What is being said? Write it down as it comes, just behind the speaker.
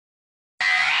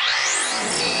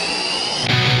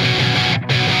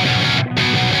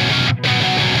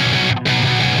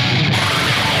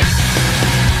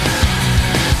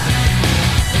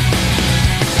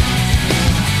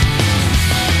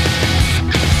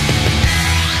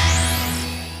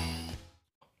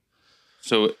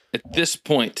So at this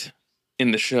point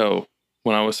in the show,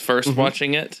 when I was first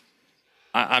watching it,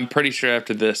 I'm pretty sure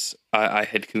after this, I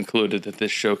had concluded that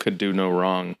this show could do no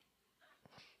wrong.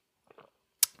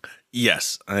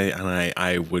 Yes,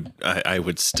 I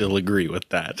would still agree with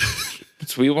that.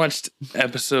 So we watched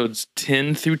episodes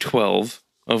 10 through 12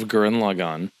 of Gurren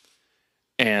Lagann,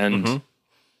 and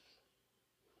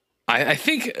I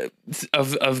think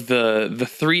of the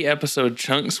 3 episode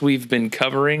chunks we've been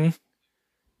covering,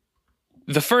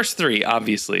 the first 3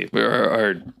 obviously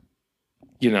are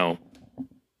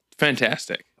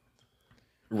fantastic.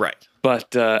 Right.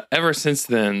 But ever since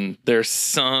then,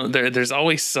 there's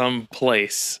always some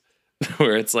place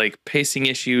where it's like pacing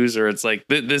issues, or it's like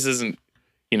this isn't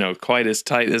quite as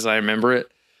tight as I remember it.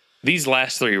 These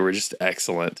last 3 were just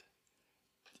excellent.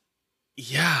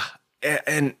 Yeah,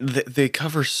 and they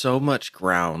cover so much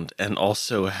ground, and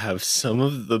also have some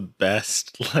of the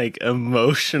best like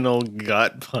emotional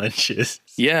gut punches.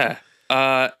 Yeah,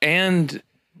 and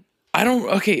I don't.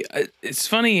 Okay, it's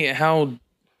funny how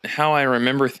I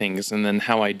remember things and then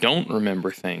how I don't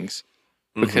remember things,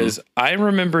 because I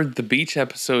remembered the beach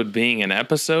episode being an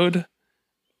episode.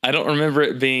 I don't remember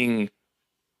it being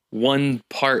one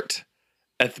part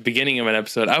at the beginning of an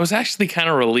episode. I was actually kind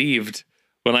of relieved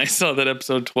when I saw that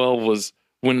episode 12 was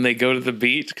when they go to the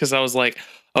beach, because I was like,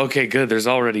 okay, good. There's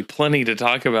already plenty to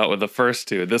talk about with the first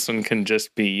 2. This one can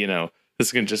just be,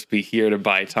 this can just be here to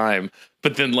buy time.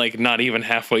 But then, like, not even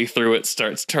halfway through, it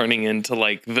starts turning into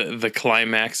like the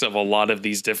climax of a lot of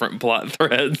these different plot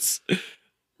threads.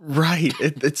 Right.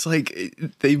 It's like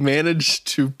they managed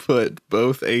to put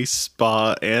both a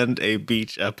spa and a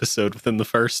beach episode within the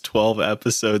first 12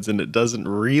 episodes, and it doesn't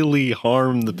really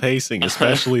harm the pacing,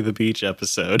 especially the beach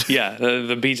episode. Yeah,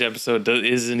 the beach episode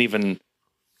isn't even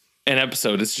an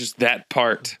episode. It's just that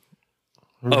part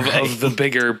of the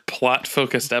bigger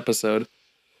plot-focused episode.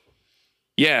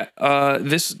 Yeah,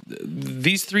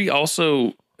 these 3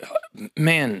 also,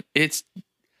 man, it's,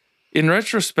 in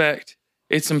retrospect,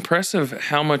 it's impressive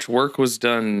how much work was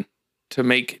done to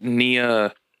make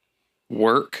Nia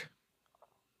work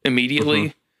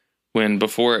immediately, when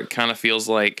before it kind of feels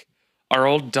like our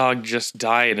old dog just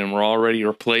died and we're already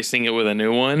replacing it with a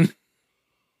new one.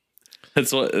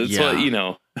 That's what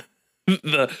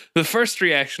the first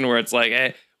reaction, where it's like,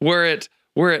 hey, we're at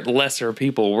lesser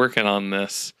people working on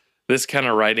this kind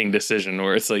of writing decision,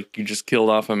 where it's like you just killed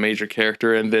off a major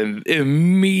character and then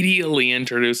immediately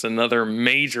introduce another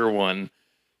major one.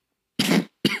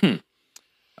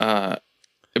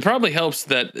 It probably helps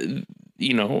that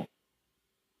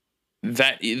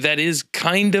that is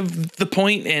kind of the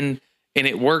point, and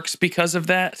it works because of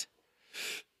that.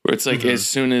 Where it's like as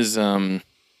soon as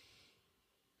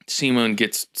Simone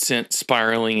gets sent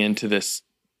spiraling into this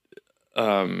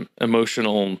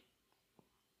emotional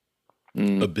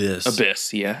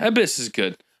abyss. Yeah, abyss is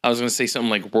good. I was gonna say something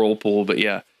like whirlpool, but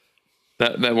yeah,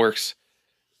 that works.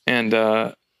 And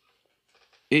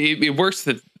it works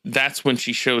that's when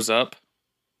she shows up.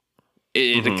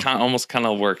 It almost kind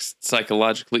of works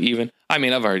psychologically even. I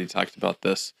mean, I've already talked about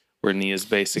this, where Nia's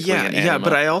basically an anima,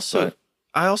 but I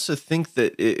also think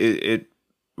that it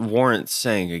warrants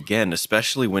saying again,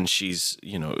 especially when she's,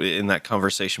 in that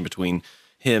conversation between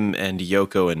him and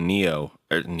Yoko and Nia.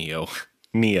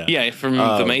 Yeah, from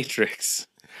The Matrix.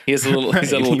 He has a little,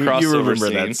 he's a little crossover you remember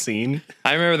scene. That scene?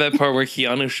 I remember that part where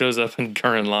Keanu shows up in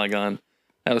Gurren Lagann.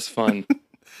 That was fun.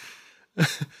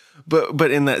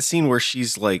 But in that scene where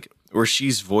she's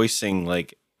voicing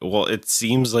like, well, it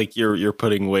seems like you're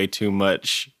putting way too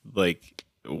much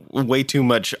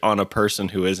on a person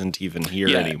who isn't even here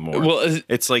anymore. Well,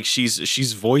 it's like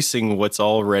she's voicing what's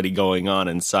already going on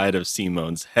inside of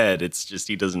Simone's head. It's just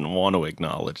he doesn't want to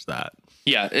acknowledge that.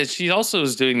 Yeah, she also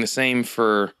is doing the same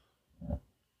for,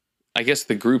 I guess,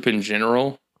 the group in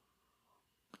general.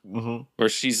 Where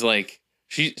she's like,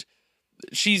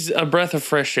 she's a breath of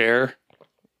fresh air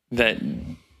that,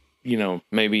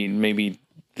 maybe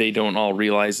they don't all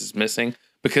realize is missing,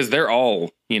 because they're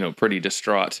all, pretty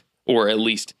distraught, or at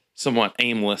least somewhat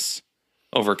aimless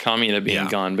over Kamina being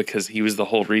gone, because he was the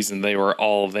whole reason they were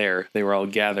all there. They were all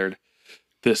gathered.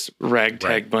 This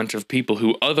ragtag bunch of people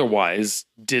who otherwise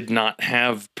did not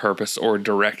have purpose or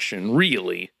direction,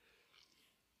 really.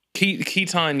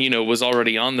 Kitan, was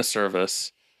already on the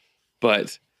service,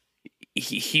 but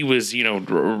he was,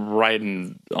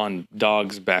 riding on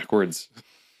dogs backwards.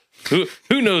 Who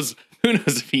knows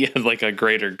if he had like a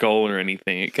greater goal or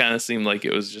anything? It kind of seemed like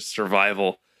it was just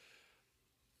survival.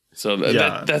 So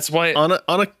that's why. On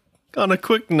a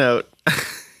quick note,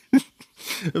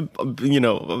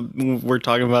 we're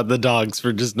talking about the dogs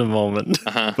for just a moment,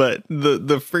 but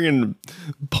the freaking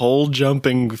pole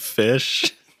jumping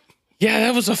fish. Yeah,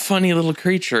 that was a funny little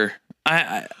creature.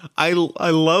 I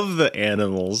love the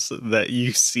animals that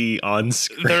you see on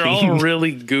screen. They're all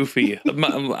really goofy.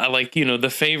 I like, the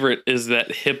favorite is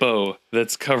that hippo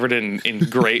that's covered in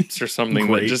grapes or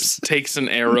something that just takes an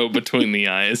arrow between the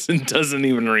eyes and doesn't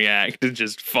even react. It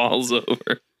just falls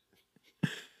over.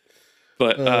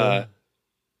 But,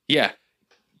 yeah.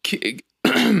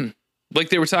 Like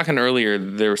they were talking earlier,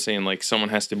 they were saying like someone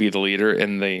has to be the leader,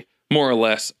 and they more or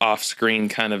less off screen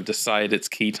kind of decide it's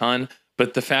Keaton.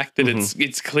 But the fact that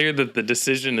it's clear that the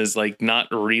decision is like not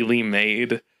really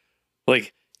made,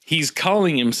 like he's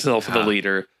calling himself the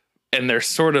leader, and they're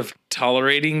sort of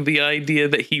tolerating the idea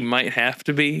that he might have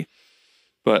to be.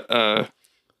 But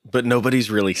nobody's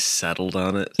really settled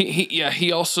on it.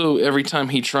 He also, every time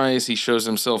he tries, he shows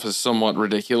himself as somewhat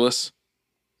ridiculous.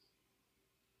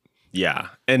 Yeah.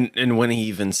 And when he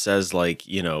even says, like,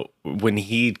 when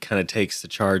he kind of takes the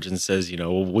charge and says,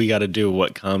 we got to do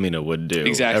what Kamina would do.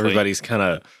 Exactly. Everybody's kind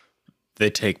of, they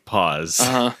take pause.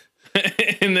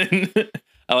 And then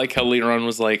I like how later on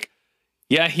was like,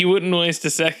 yeah, he wouldn't waste a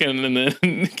second. And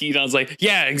then Keaton's like,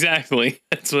 yeah, exactly.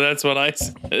 That's what I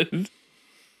said.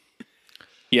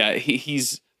 Yeah,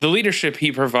 he's the leadership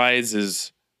he provides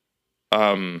is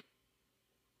not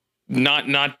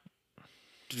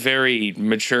very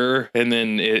mature, and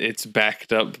then it's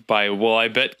backed up by, well, I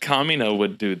bet Kamina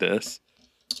would do this.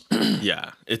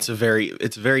 Yeah, it's a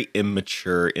very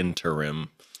immature interim.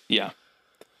 Yeah.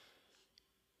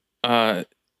 So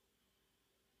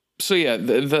yeah,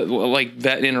 the like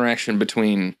that interaction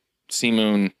between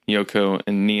Simone, Yoko,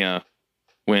 and Nia,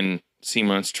 when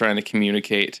Simone's trying to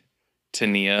communicate to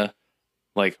Nia,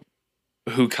 like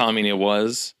who Kamina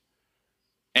was,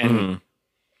 and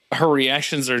her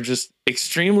reactions are just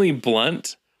extremely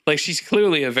blunt. Like she's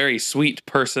clearly a very sweet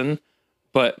person,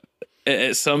 but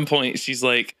at some point she's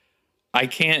like, I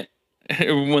can't.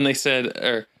 When they said,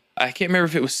 or I can't remember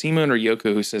if it was Simone or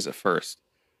Yoko who says it first,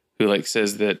 who like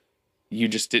says that you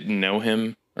just didn't know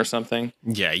him or something.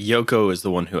 Yeah, Yoko is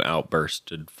the one who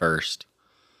outbursted first.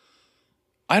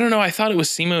 I don't know. I thought it was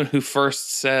Simone who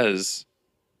first says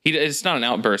it's not an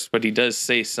outburst, but he does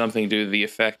say something to the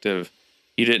effect of,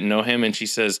 you didn't know him, and she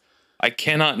says, I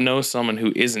cannot know someone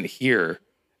who isn't here,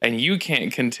 and you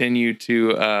can't continue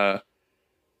to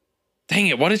dang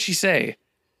it, what did she say?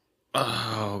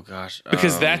 Oh gosh.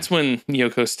 Because that's when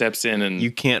Yoko steps in, and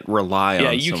you can't rely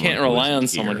on you can't rely on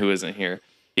someone who isn't here.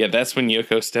 Yeah, that's when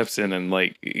Yoko steps in and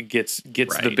like gets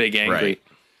the big angry.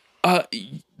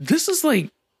 This is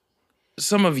like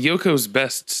some of Yoko's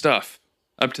best stuff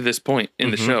up to this point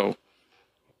in the show.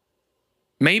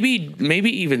 Maybe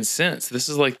even since. This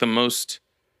is like the most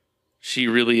she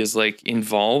really is like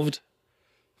involved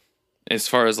as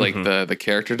far as like the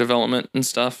character development and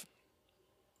stuff.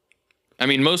 I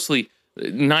mean, mostly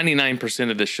 99%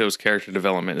 of this show's character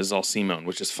development is all Simone,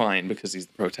 which is fine because he's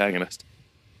the protagonist.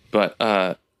 But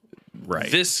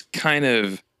this kind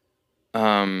of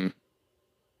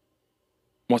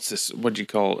what's this? What'd you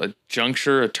call a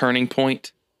juncture, a turning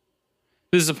point?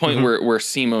 This is a point where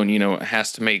Simone,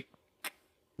 has to make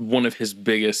one of his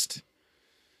biggest.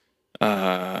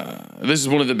 This is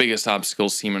one of the biggest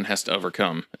obstacles Simone has to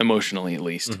overcome, emotionally at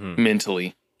least,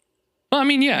 mentally. Well, I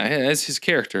mean, yeah, as his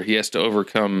character, he has to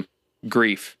overcome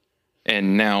grief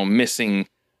and now missing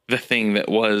the thing that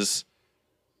was,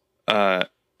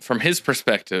 from his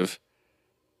perspective,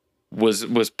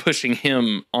 was pushing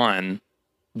him on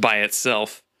by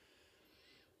itself.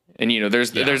 And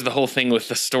there's the whole thing with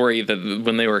the story that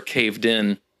when they were caved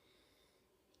in,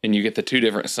 and you get the two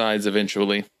different sides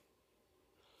eventually.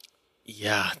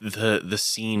 Yeah, the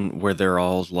scene where they're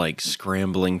all like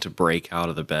scrambling to break out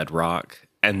of the bedrock,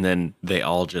 and then they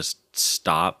all just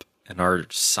stop and are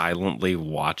silently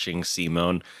watching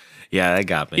Simone. Yeah, that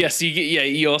got me. Yes,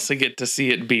 you also get to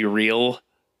see it be real.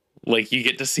 Like you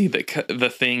get to see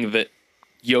the thing that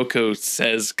Yoko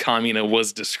says Kamina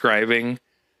was describing.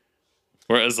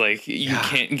 Whereas like you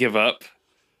can't give up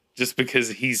just because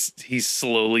he's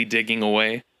slowly digging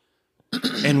away.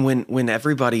 And when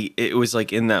everybody, it was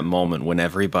like in that moment when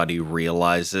everybody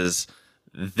realizes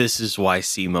this is why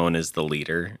Simone is the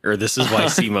leader, or this is why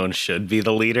Simone should be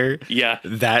the leader. Yeah.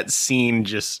 That scene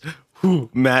just,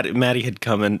 Maddie had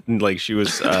come in, and like she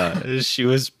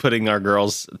was putting our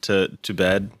girls to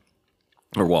bed,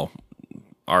 or well,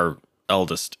 our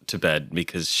eldest to bed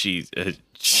because she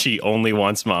only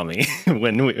wants mommy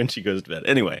when she goes to bed.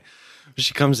 Anyway.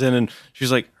 She comes in and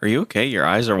she's like, "Are you okay? Your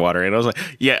eyes are watering." And I was like,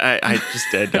 "Yeah, I just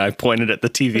did." I pointed at the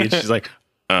TV and she's like,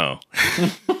 "Oh."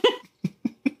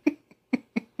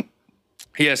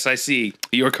 Yes, I see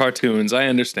your cartoons. I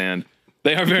understand.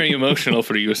 They are very emotional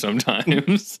for you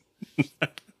sometimes.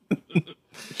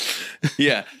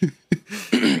 Yeah.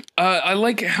 I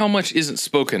like how much isn't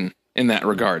spoken in that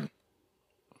regard,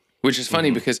 which is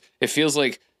funny because it feels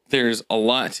like there's a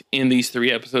lot in these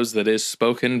 3 episodes that is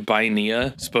spoken by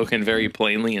Nia, spoken very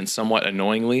plainly and somewhat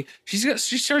annoyingly. She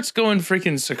starts going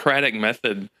freaking Socratic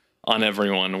method on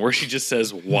everyone, where she just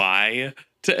says why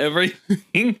to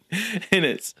everything, and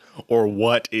it's or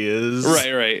what is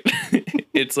right.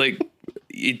 It's like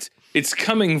it's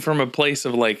coming from a place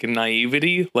of like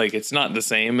naivety, like it's not the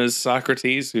same as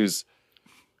Socrates,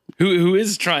 who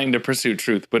is trying to pursue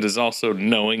truth, but is also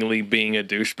knowingly being a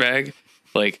douchebag.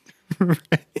 Like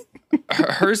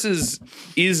hers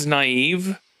is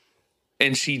naive,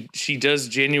 and she does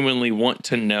genuinely want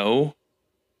to know.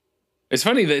 It's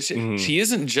funny that she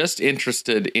isn't just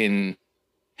interested in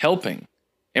helping.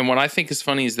 And what I think is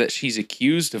funny is that she's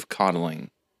accused of coddling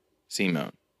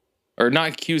Simone. Or not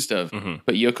accused of,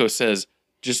 but Yoko says,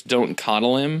 just don't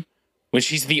coddle him, when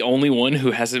she's the only one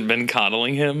who hasn't been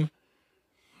coddling him.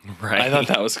 Right. I thought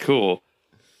that was cool.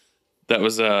 That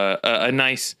was a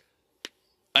nice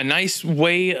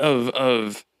way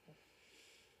of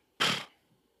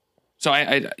so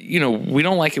I we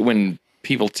don't like it when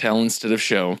people tell instead of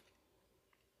show.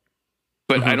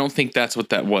 But I don't think that's what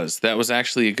that was. That was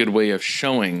actually a good way of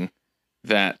showing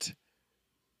that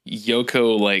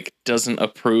Yoko like doesn't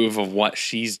approve of what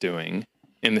she's doing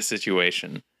in the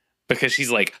situation, because she's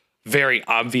like very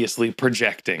obviously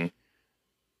projecting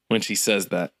when she says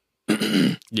that.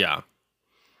 Yeah.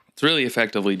 It's really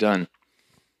effectively done.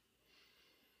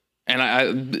 And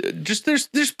I just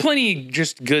there's plenty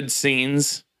just good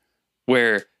scenes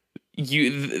where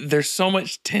there's so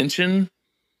much tension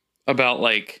about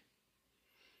like,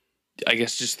 I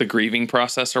guess just the grieving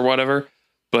process or whatever,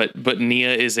 but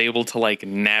Nia is able to like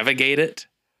navigate it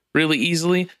really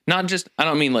easily. Not just, I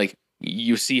don't mean like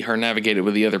you see her navigate it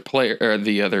with the other player or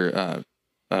the other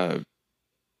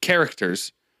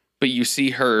characters, but you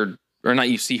see her, or not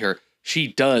you see her, she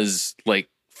does, like,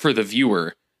 for the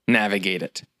viewer, navigate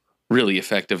it really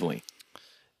effectively.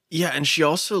 Yeah, and she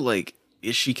also like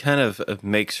she kind of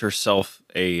makes herself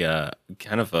a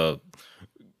kind of a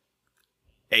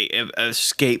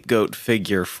scapegoat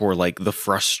figure for like the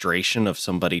frustration of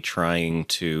somebody trying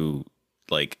to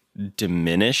like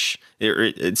diminish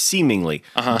or seemingly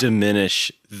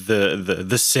diminish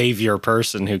the savior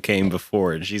person who came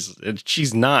before, and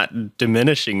she's not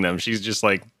diminishing them. She's just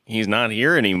like, he's not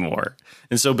here anymore,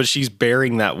 and so but she's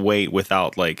bearing that weight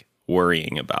without like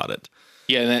worrying about it.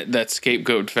 Yeah, that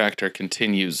scapegoat factor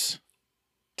continues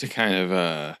to kind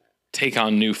of take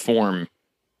on new form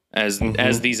as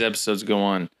these episodes go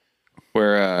on,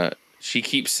 where she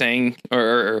keeps saying,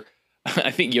 or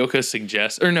I think Yoko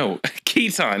suggests, or no,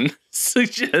 Keaton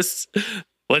suggests,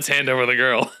 let's hand over the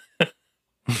girl.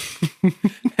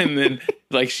 And then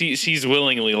like she's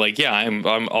willingly like, yeah,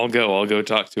 I'll go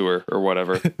talk to her or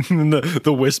whatever. And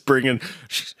the whispering, and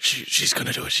she's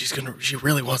gonna do it. She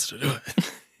really wants to do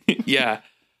it. Yeah.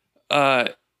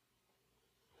 The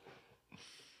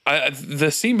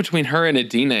scene between her and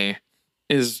Adine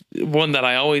is one that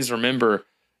I always remember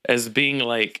as being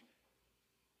like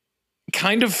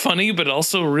kind of funny, but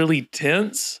also really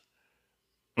tense.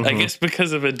 I guess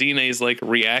because of Adine's like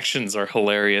reactions are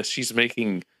hilarious. She's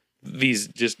making these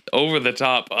just over the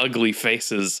top ugly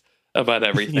faces about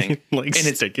everything, like,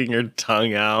 and sticking her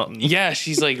tongue out. Yeah,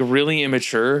 she's like really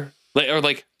immature.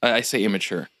 I say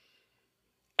immature.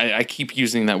 I keep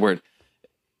using that word.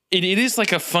 It is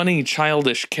like a funny,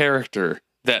 childish character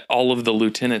that all of the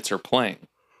lieutenants are playing.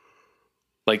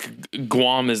 Like,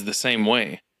 Guam is the same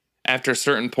way. After a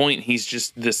certain point, he's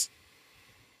just this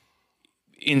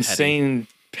insane,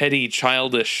 petty,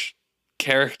 childish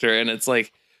character. And it's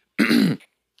like, the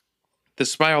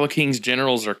Spiral King's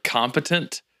generals are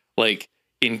competent, like,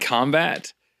 in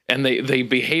combat. And they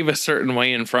behave a certain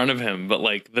way in front of him. But,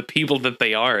 like, the people that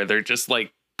they are, they're just,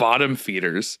 like, bottom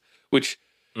feeders. Which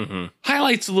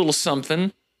highlights a little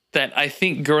something that I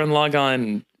think Gurren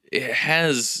Lagann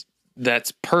has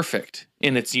that's perfect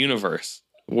in its universe,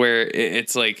 where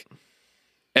it's like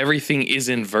everything is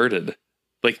inverted.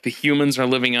 Like the humans are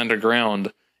living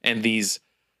underground, and these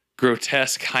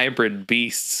grotesque hybrid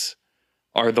beasts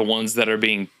are the ones that are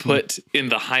being put in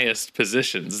the highest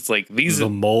positions. It's like these are the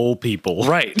mole people,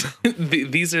 right?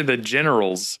 These are the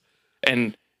generals,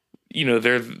 and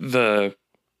they're the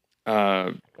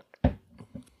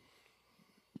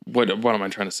what am I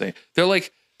trying to say?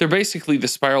 They're basically the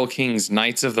Spiral King's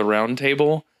Knights of the Round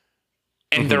Table,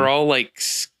 and they're all like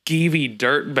skeevy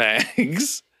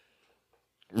dirtbags,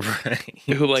 right?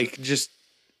 Who like just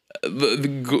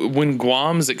when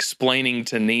Guam's explaining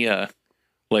to Nia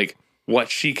like what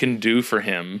she can do for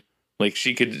him, like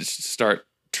she could start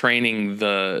training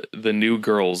the new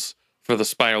girls for the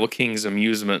Spiral King's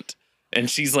amusement. And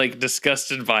she's like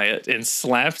disgusted by it and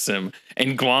slaps him.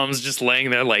 And Guam's just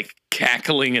laying there like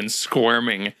cackling and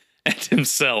squirming at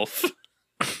himself.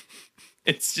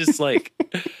 It's just like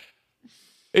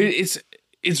it's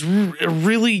a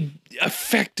really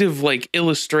effective like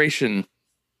illustration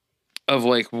of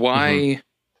like why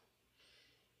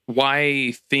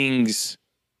things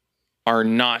are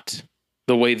not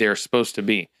the way they're supposed to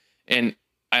be. And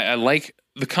I like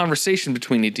the conversation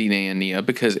between Adine and Nia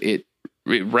because it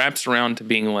wraps around to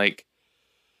being like,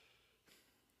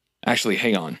 actually,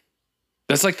 hang on.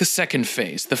 That's like the second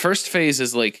phase. The first phase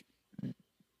is like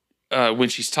when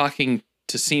she's talking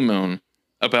to Simone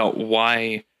about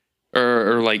why,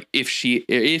 or like if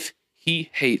he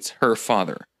hates her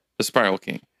father, the Spiral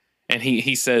King, and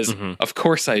he says, "Of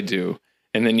course I do."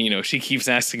 And then, she keeps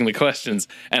asking the questions.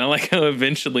 And I like how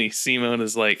eventually Simone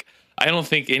is like, "I don't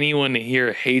think anyone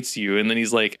here hates you." And then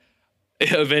he's like,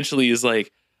 eventually is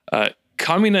like,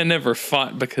 Kamina never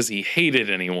fought because he hated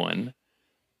anyone.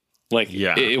 Like,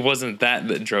 it wasn't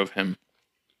that drove him.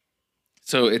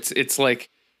 So it's like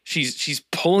she's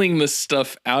pulling this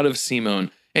stuff out of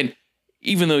Simone. And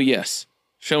even though, yes,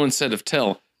 show instead of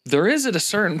tell, there is at a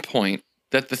certain point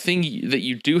that the thing that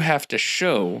you do have to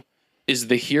show is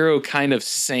the hero kind of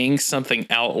saying something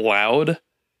out loud,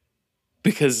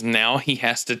 because now he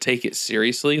has to take it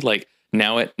seriously. Like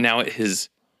now it has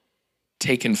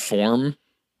taken form.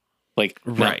 Like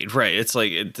right. It's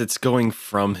like it's going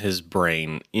from his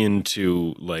brain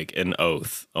into like an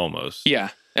oath almost. Yeah,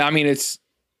 I mean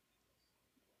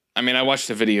I watched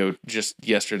a video just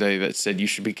yesterday that said you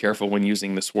should be careful when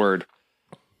using this word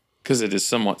because it is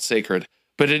somewhat sacred.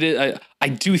 But it is. I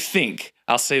do think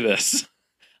I'll say this.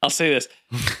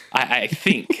 I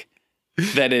think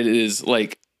that it is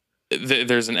like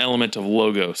there's an element of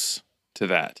logos to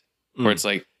that, where it's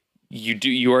like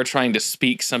you are trying to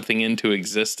speak something into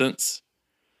existence.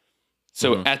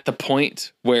 So at the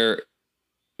point where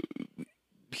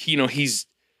he's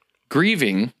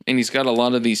grieving and he's got a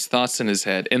lot of these thoughts in his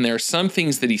head, and there are some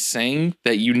things that he's saying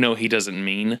that he doesn't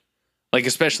mean, like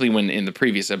especially when in the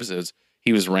previous episodes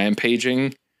he was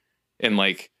rampaging and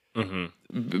like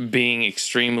being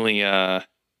extremely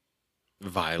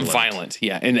violent,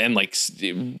 yeah, and like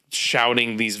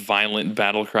shouting these violent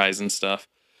battle cries and stuff,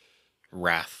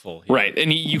 wrathful, right?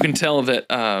 And you can tell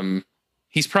that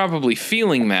he's probably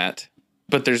feeling that,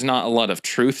 but there's not a lot of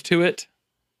truth to it,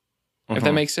 if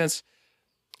that makes sense.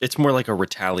 It's more like a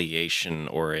retaliation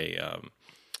or a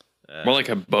more like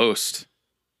a boast,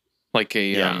 like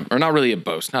a or not really a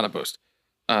boast, not a boast.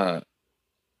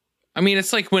 I mean,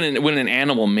 it's like when an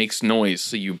animal makes noise,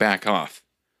 so you back off.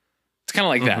 It's kind of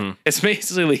like that. It's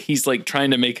basically he's like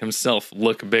trying to make himself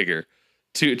look bigger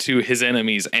to his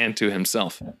enemies and to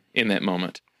himself in that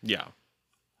moment. Yeah.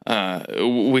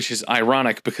 Which is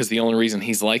ironic because the only reason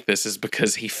he's like this is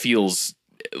because he feels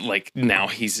like now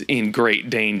he's in great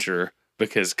danger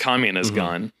because Kamina is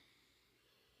gone.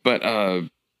 But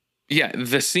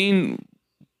the scene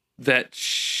that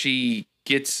she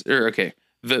gets,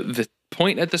 the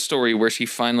point at the story where she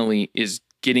finally is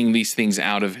getting these things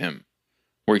out of him,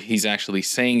 where he's actually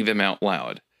saying them out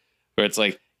loud, where it's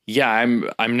like, yeah,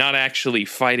 I'm not actually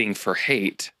fighting for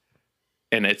hate,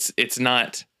 and it's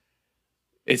not.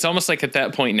 It's almost like at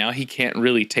that point now he can't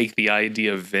really take the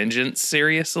idea of vengeance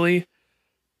seriously.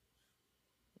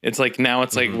 It's like now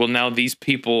it's like, well, now these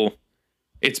people,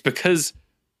 it's because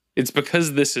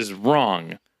this is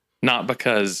wrong, not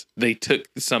because they took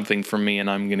something from me and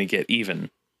I'm going to get even.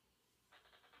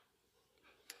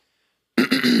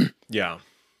 Yeah.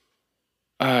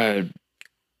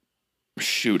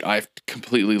 Shoot, I've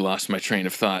completely lost my train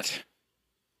of thought.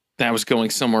 That was going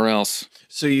somewhere else.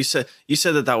 So you said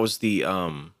that was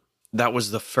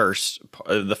the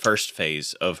first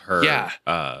phase of her. Yeah.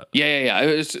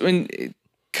 It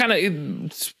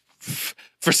was,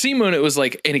 for Simone, it was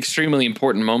like an extremely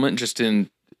important moment just in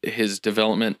his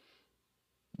development.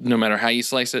 No matter how you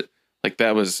slice it, like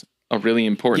that was a really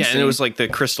important scene. And it was like the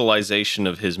crystallization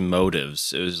of his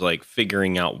motives. It was like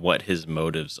figuring out what his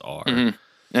motives are.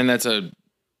 And that's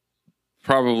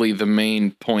probably the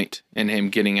main point in him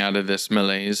getting out of this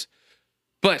malaise.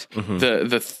 But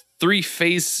the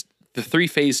three-phased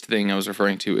thing I was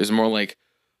referring to is more like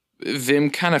them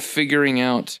kind of figuring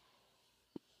out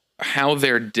how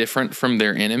they're different from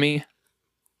their enemy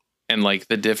and like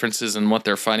the differences in what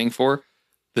they're fighting for.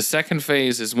 The second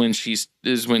phase is when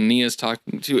Nia's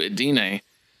talking to Adine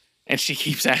and she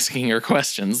keeps asking her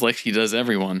questions like she does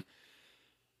everyone,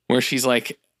 where she's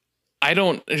like,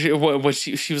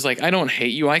 she was like, I don't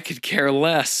hate you. I could care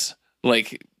less.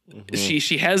 Like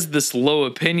she has this low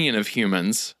opinion of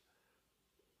humans,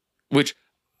 which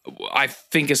I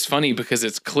think is funny because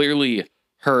it's clearly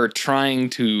her trying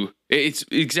to. It's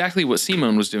exactly what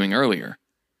Simone was doing earlier,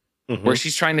 where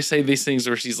she's trying to say these things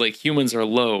where she's like, humans are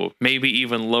low, maybe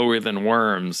even lower than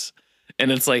worms,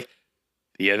 and it's like,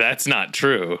 yeah, that's not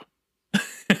true.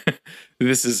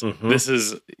 This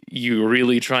is you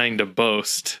really trying to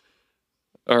boast,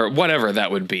 or whatever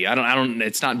that would be. I don't.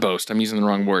 It's not boast. I'm using the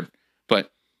wrong word,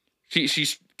 but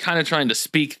she's kind of trying to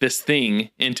speak this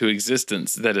thing into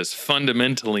existence that is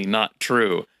fundamentally not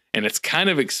true, and it's kind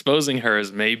of exposing her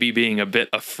as maybe being a bit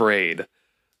afraid.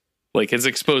 Like, it's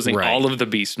exposing all of the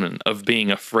beastmen of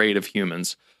being afraid of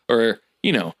humans, or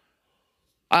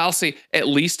I'll say at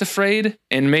least afraid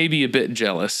and maybe a bit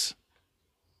jealous.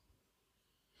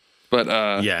 But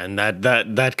yeah, and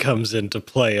that comes into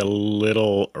play a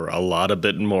little or a lot a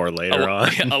bit more later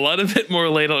on. A lot of it more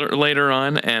later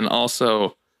on, and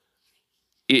also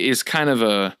it is kind of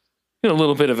a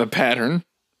little bit of a pattern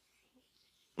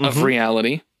of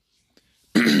reality,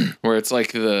 where it's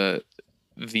like the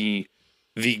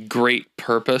great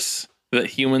purpose that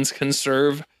humans can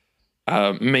serve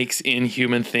makes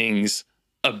inhuman things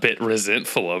a bit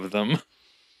resentful of them.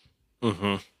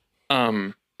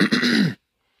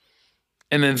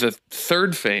 And then the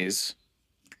third phase,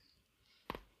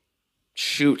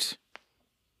 shoot,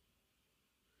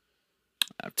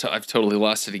 I've totally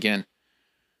lost it again.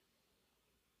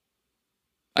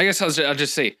 I guess I'll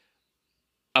just say,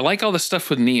 I like all the stuff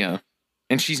with Nia,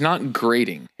 and she's not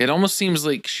grading. It almost seems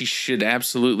like she should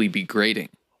absolutely be grading.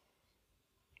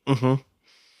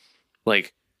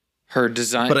 Like, her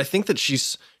design. But I think that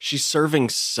she's serving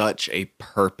such a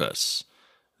purpose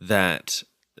that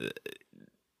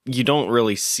you don't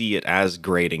really see it as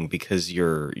grading, because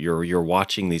you're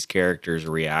watching these characters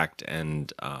react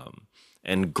and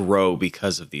grow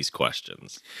because of these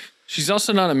questions. She's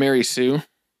also not a Mary Sue.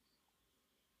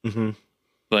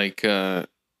 Like,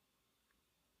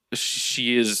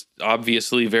 she is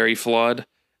obviously very flawed,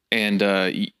 and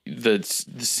the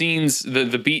scenes,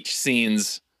 the beach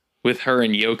scenes with her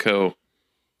and Yoko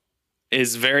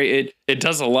is very. It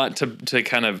does a lot to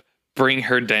kind of bring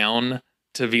her down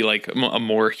to be like a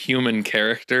more human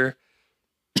character.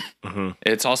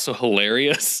 It's also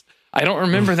hilarious. I don't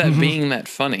remember that being that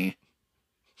funny.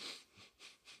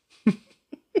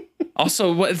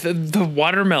 Also, what the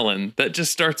watermelon that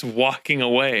just starts walking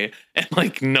away and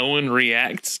like no one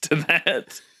reacts to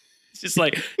that. It's just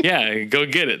like, yeah, go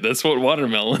get it. That's what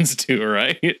watermelons do,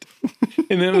 right?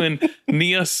 And then when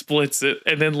Nia splits it,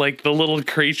 and then like the little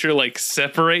creature like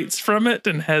separates from it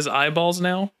and has eyeballs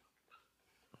now.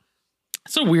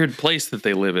 It's a weird place that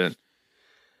they live in.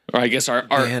 Or I guess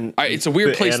it's a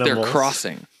weird place they're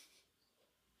crossing.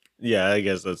 Yeah, I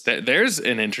guess there's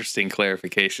an interesting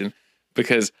clarification,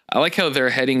 because I like how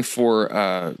they're heading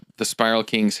for the Spiral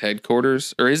King's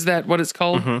headquarters. Or is that what it's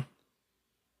called? Is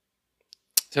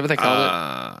that what they call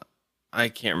it? I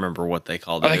can't remember what they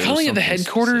called it. Are they calling it the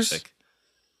headquarters? Specific.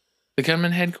 The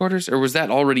gunman headquarters? Or was that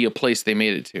already a place they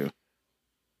made it to?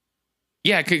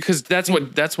 Yeah, because that's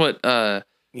what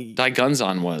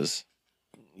Daigunzan was.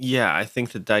 Yeah, I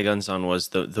think that Daigunzan was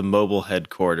the mobile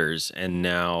headquarters, and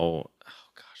now,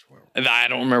 I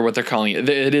don't remember what they're calling it.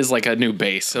 It is like a new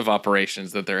base of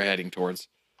operations that they're heading towards.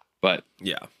 But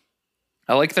yeah,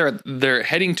 I like they're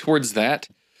heading towards that,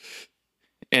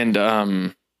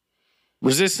 and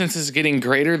resistance is getting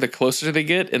greater the closer they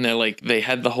get, and they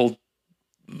had the whole.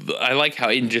 I like how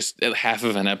in just half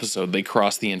of an episode they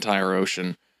cross the entire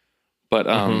ocean, but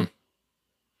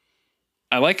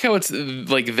I like how it's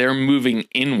like they're moving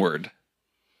inward.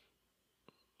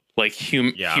 Like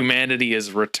humanity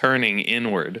is returning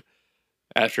inward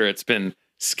after it's been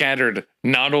scattered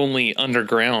not only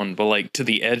underground, but like to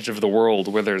the edge of the world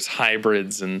where there's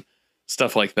hybrids and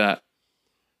stuff like that.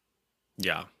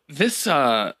 Yeah. This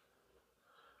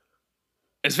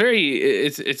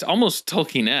it's almost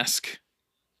Tolkien-esque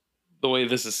the way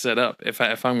this is set up. If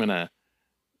I'm gonna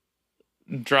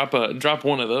drop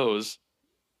one of those.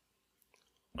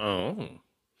 Oh.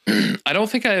 I don't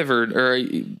think I ever, or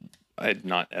I'd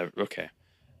not ever. Okay.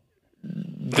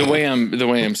 The way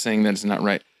I'm saying that is not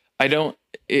right.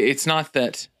 It's not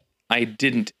that I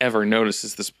didn't ever notice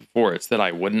this before. It's that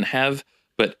I wouldn't have.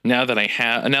 But now that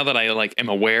I like am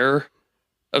aware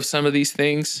of some of these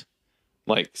things,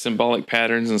 like symbolic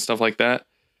patterns and stuff like that,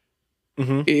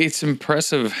 it's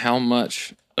impressive how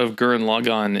much of Gurren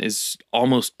Lagann is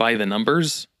almost by the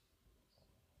numbers.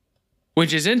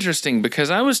 Which is interesting, because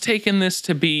I was taking this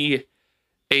to be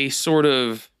a sort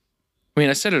of, I mean,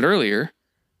 I said it earlier,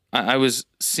 I was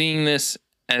seeing this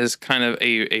as kind of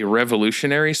a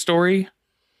revolutionary story.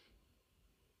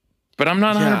 but I'm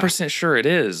not 100% sure it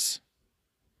is.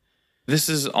 This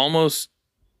is almost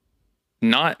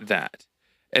not that.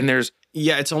 And there's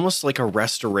it's almost like a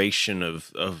restoration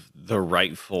of the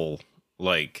rightful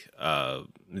like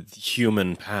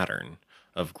human pattern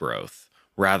of growth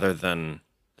rather than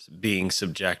being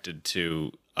subjected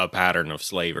to a pattern of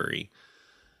slavery.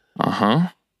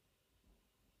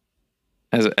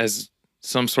 As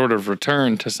some sort of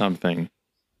return to something.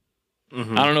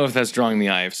 I don't know if that's drawing the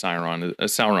eye of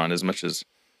Sauron as much as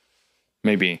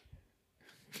maybe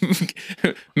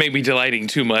delighting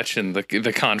too much in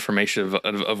the confirmation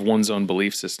of one's own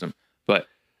belief system. But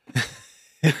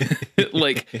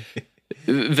like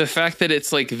the fact that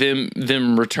it's like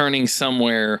them returning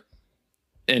somewhere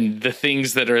and the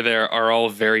things that are there are all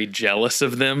very jealous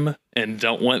of them and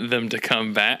don't want them to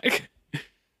come back.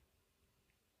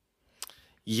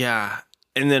 Yeah.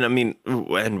 And then, I mean,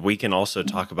 and we can also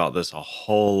talk about this a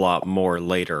whole lot more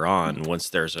later on once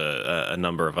there's a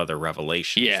number of other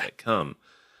revelations that come.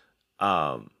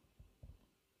 But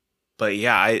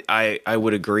yeah, I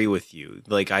would agree with you.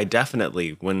 Like, I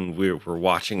definitely, when we were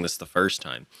watching this the first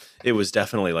time, it was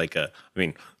definitely like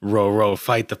row,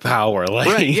 fight the power. Like,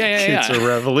 right, yeah. It's a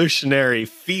revolutionary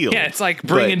feel. Yeah, it's like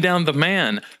bringing down the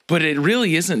man. But it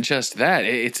really isn't just that.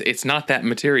 It's not that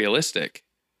materialistic.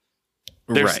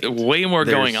 There's way more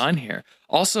going on here.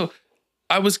 Also,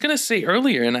 I was going to say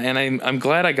earlier, and I'm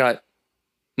glad I got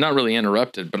not really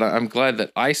interrupted, but I'm glad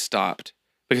that I stopped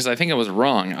because I think I was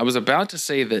wrong. I was about to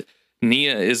say that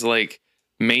Nia is like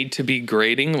made to be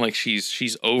grating, like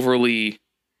she's overly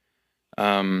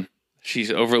like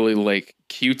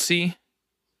cutesy,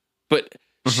 but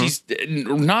she's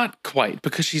not quite,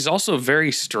 because she's also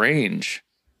very strange.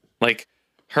 Like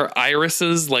her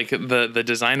irises, like the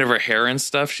design of her hair and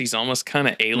stuff, she's almost kind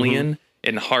of alien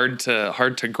and hard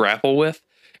to grapple with.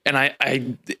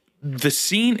 And the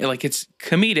scene, like, it's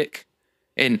comedic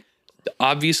and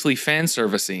obviously fan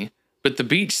servicey, but the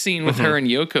beach scene with her and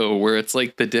Yoko, where it's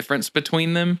like the difference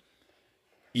between them,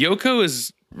 Yoko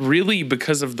is really,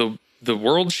 because of the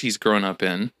world she's grown up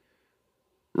in,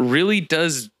 really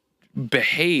does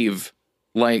behave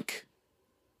like,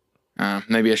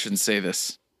 maybe I shouldn't say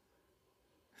this.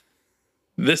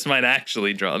 This might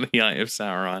actually draw the eye of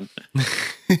Sauron.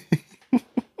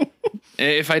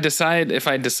 If I decide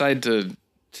to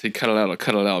cut it out, I'll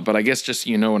cut it out. But I guess just,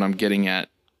 you know what I'm getting at,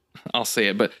 I'll say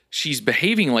it. But she's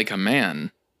behaving like a man.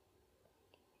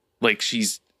 Like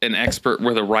she's an expert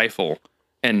with a rifle.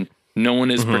 And no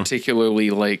one is particularly,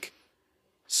 like,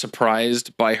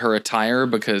 surprised by her attire,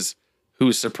 because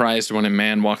who's surprised when a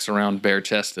man walks around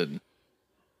bare-chested?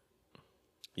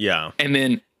 Yeah. And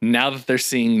then now that they're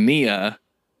seeing Nia,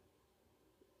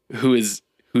 who is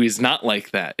not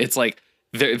like that, it's like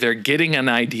they're getting an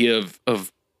idea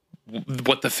of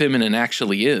what the feminine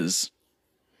actually is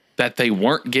that they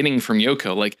weren't getting from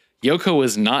Yoko. Like, Yoko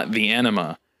is not the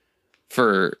anima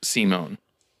for Simone.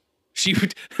 She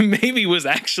maybe was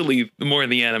actually more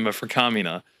the anima for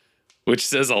Kamina, which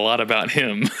says a lot about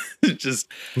him. Just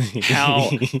how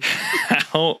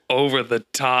over the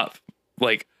top,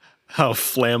 like, how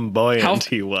flamboyant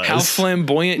he was. How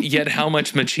flamboyant, yet how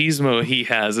much machismo he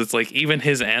has. It's like even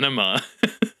his anima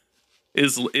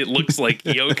it looks like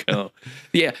Yoko.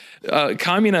 Yeah,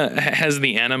 Kamina has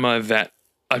the anima that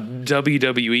a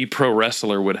WWE pro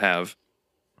wrestler would have.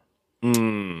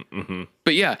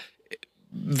 But yeah,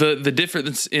 the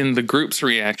difference in the group's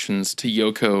reactions to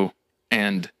Yoko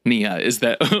and Nia is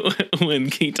that when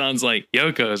Keaton's like,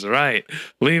 Yoko's right,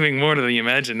 leaving more to the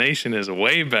imagination is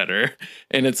way better.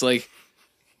 And it's like,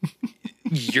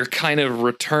 you're kind of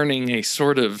returning a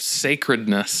sort of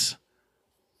sacredness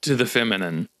to the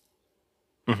feminine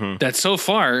that so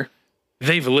far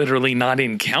they've literally not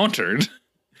encountered.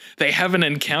 They haven't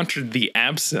encountered the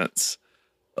absence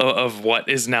of what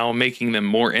is now making them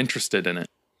more interested in it.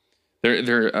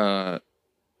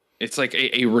 It's like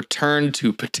a return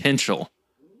to potential.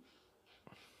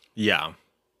 Yeah.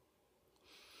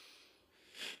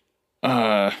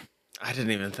 I didn't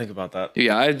even think about that.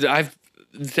 Yeah,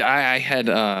 I had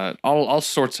all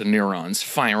sorts of neurons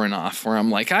firing off where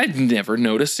I'm like, I'd never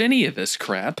noticed any of this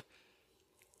crap.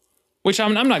 Which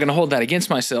I'm not going to hold that against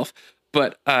myself,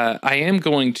 but I am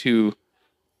going to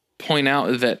point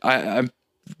out that I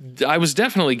was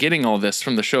definitely getting all this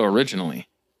from the show originally.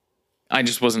 I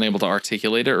just wasn't able to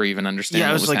articulate it or even understand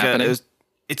what was like happening.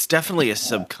 It's definitely a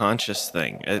subconscious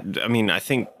thing. I mean, I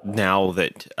think now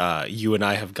that you and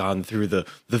I have gone through the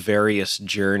various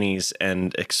journeys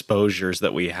and exposures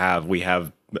that we have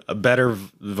a better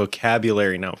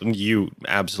vocabulary now. You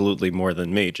absolutely more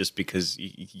than me, just because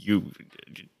you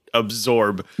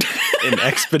absorb an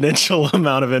exponential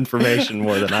amount of information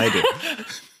more than I do.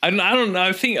 I don't know.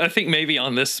 I think maybe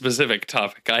on this specific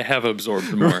topic I have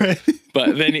absorbed more. Right.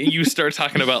 But then you start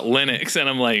talking about Linux, and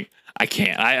I'm like, I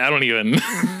can't. I don't even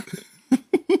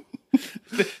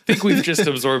think we've just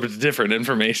absorbed different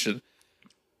information.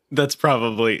 That's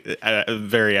probably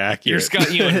very accurate. Yours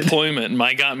got you employment, and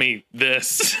mine got me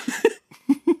this.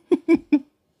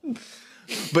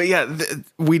 But yeah,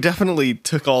 we definitely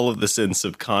took all of this in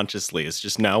subconsciously. It's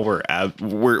just now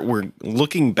we're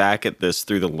looking back at this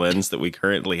through the lens that we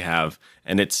currently have,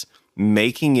 and it's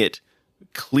making it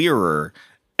clearer,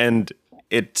 and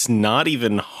it's not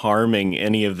even harming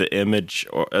any of the image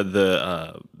or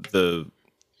the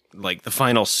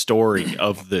final story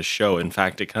of the show. In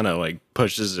fact, it kind of like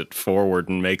pushes it forward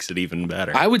and makes it even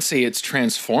better. I would say it's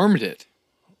transformed it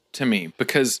to me,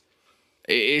 because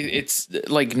it's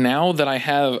like now that I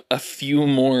have a few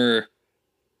more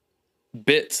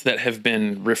bits that have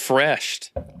been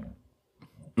refreshed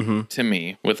to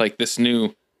me with like this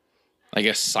new, I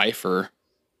guess, cipher.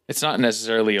 It's not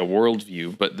necessarily a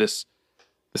worldview, but this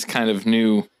kind of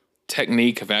new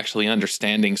technique of actually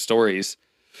understanding stories.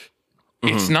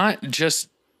 It's not just,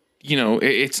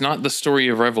 it's not the story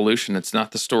of revolution. It's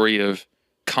not the story of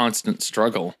constant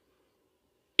struggle.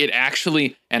 It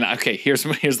actually, and okay, here's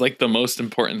like the most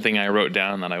important thing I wrote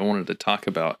down that I wanted to talk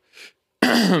about.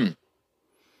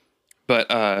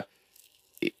 But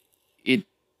it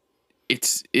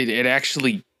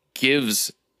actually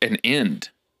gives an end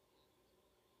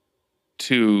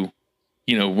to,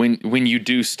 when you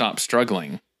do stop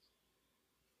struggling,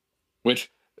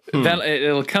 which that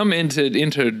it'll come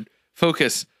into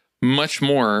focus much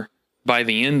more by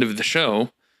the end of the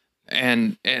show.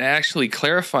 And it actually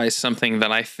clarifies something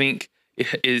that I think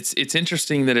it's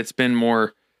interesting that it's been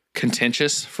more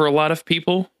contentious for a lot of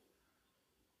people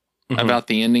about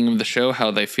the ending of the show,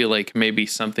 how they feel like maybe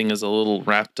something is a little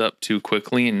wrapped up too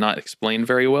quickly and not explained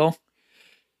very well.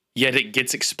 Yet it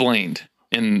gets explained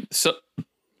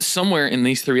somewhere in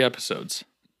these 3 episodes.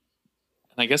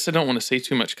 And I guess I don't want to say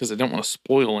too much because I don't want to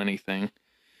spoil anything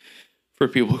for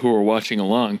people who are watching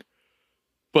along.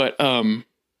 But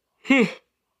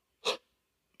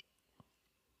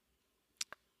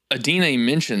Adine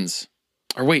mentions,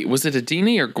 or wait, was it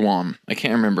Adine or Guam? I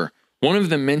can't remember. One of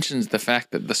them mentions the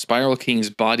fact that the Spiral King's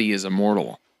body is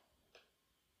immortal.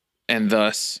 And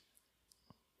thus,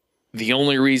 the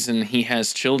only reason he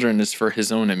has children is for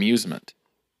his own amusement.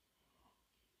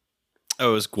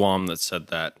 Oh, it was Guam that said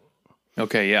that.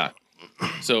 Okay, yeah.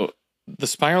 So, the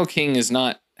Spiral King is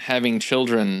not having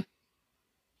children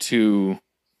to,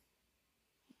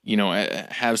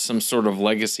 have some sort of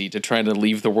legacy to try to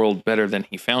leave the world better than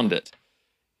he found it.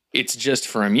 It's just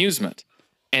for amusement.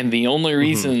 And the only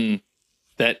reason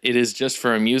that it is just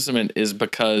for amusement is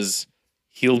because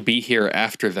he'll be here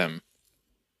after them.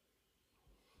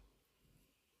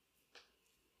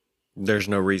 There's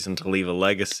no reason to leave a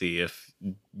legacy if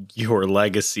your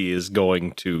legacy is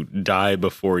going to die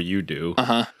before you do.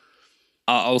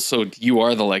 Also, you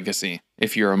are the legacy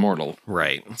if you're immortal.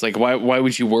 Right. It's like, why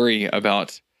would you worry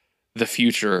about the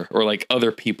future or like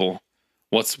other people?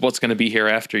 What's going to be here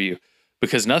after you?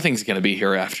 Because nothing's going to be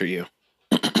here after you.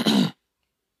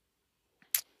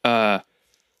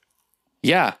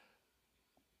 Yeah.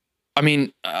 I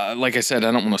mean, like I said,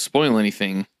 I don't want to spoil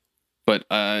anything, but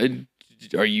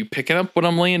are you picking up what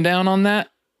I'm laying down on that?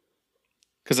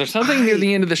 Because there's something near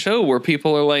the end of the show where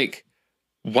people are like,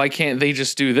 why can't they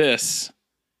just do this?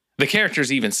 The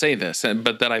characters even say this,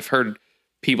 but that I've heard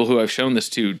people who I've shown this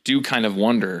to do kind of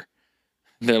wonder.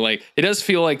 They're like, it does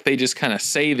feel like they just kind of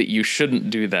say that you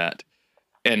shouldn't do that.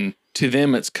 And to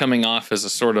them, it's coming off as a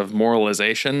sort of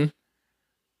moralization.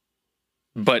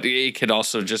 But it could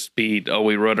also just be, oh,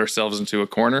 we wrote ourselves into a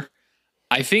corner.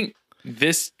 I think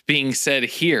this being said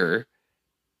here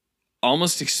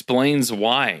almost explains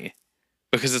why.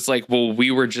 Because it's like, well, we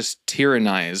were just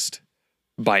tyrannized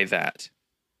by that.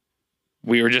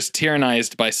 We were just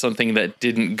tyrannized by something that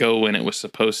didn't go when it was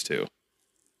supposed to.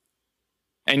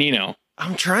 And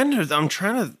I'm trying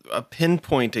to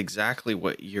pinpoint exactly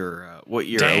what you're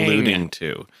alluding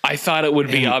to. I thought it would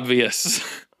be obvious.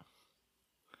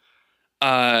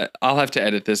 I'll have to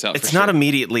edit this out. It's not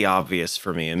immediately obvious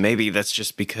for me, and maybe that's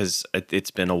just because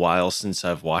it's been a while since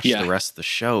I've watched the rest of the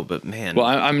show. But man, well,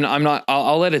 I'm not.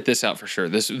 I'll edit this out for sure.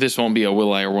 This won't be a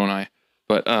will I or won't I.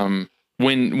 But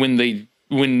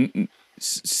when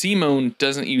Simone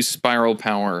doesn't use spiral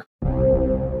power,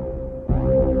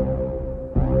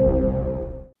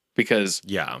 because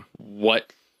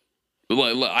what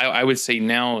I would say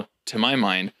now, to my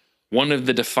mind, one of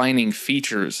the defining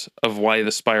features of why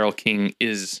the Spiral King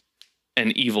is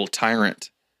an evil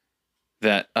tyrant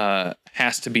that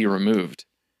has to be removed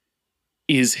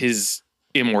is his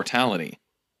immortality.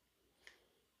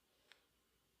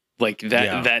 Like that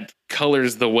Yeah. that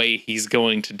colors the way he's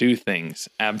going to do things.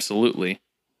 Absolutely.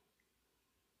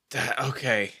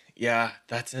 Okay. Yeah,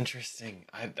 that's interesting.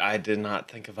 I did not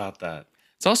think about that.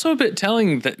 It's also a bit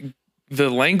telling that the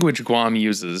language Guam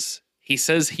uses, he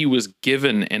says he was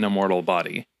given an immortal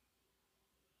body.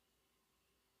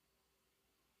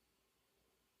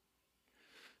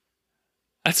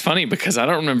 That's funny because I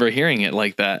don't remember hearing it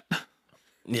like that.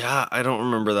 Yeah, I don't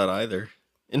remember that either.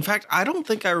 In fact, I don't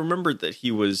think I remembered that he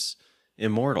was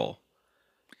immortal.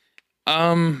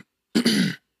 Um,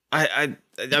 I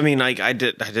mean, like I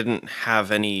didn't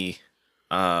have any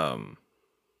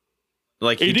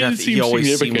like It didn't seem he always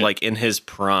significant. seemed like in his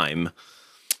prime.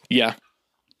 yeah.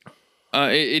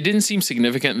 It didn't seem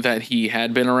significant that he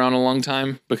had been around a long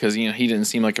time because, you know, he didn't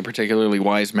seem like a particularly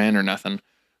wise man or nothing.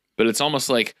 But it's almost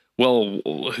like, well,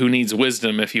 who needs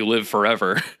wisdom if you live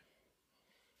forever?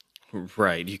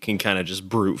 Right, you can kind of just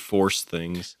brute force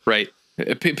things. Right.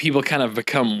 People kind of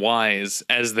become wise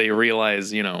as they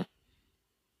realize, they're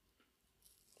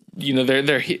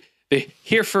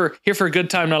here for a good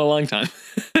time, not a long time.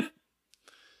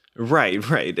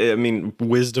 Right. I mean,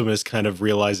 wisdom is kind of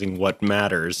realizing what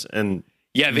matters, and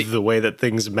Yeah, the way that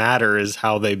things matter is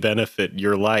how they benefit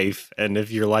your life. And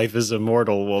if your life is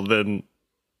immortal, well, then,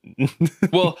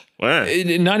 well, Wow.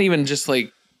 not even just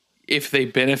like if they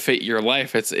benefit your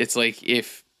life. It's like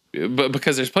but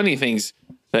because there's plenty of things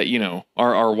that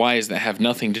are wise that have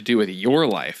nothing to do with your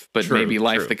life, but maybe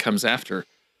life that comes after,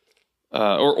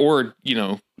 or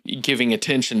giving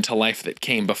attention to life that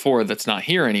came before that's not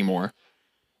here anymore.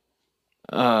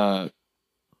 But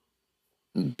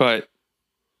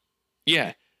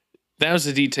yeah, that was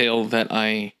a detail that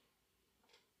I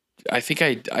think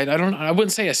I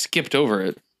wouldn't say I skipped over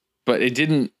it, but it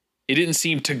didn't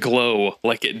seem to glow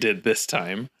like it did this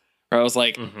time. Or I was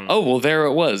like, oh, well, there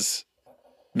it was.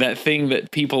 That thing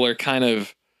that people are kind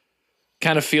of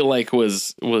feel like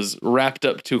was wrapped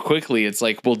up too quickly. It's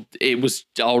like, well, it was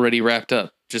already wrapped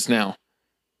up just now.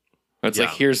 It's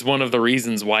like, here's one of the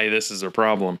reasons why this is a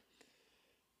problem.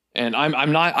 And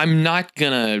I'm not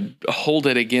gonna hold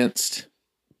it against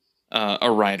a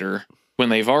writer when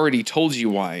they've already told you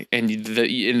why, and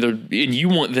you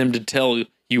want them to tell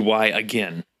you why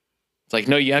again. It's like,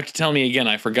 no, you have to tell me again.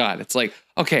 I forgot. It's like,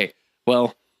 okay,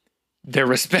 well, they're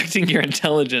respecting your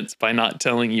intelligence by not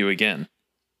telling you again.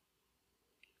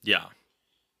 Yeah.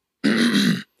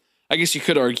 I guess you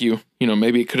could argue,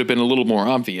 maybe it could have been a little more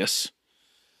obvious.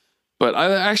 But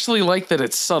I actually like that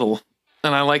it's subtle,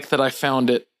 and I like that I found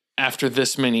it after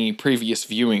this many previous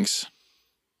viewings.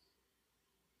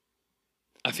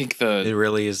 I think It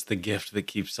really is the gift that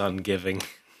keeps on giving.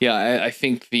 Yeah, I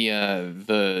think the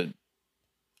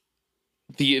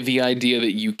idea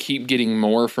that you keep getting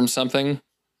more from something,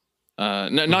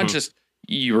 not just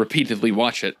you repeatedly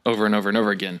watch it over and over and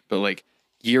over again, but like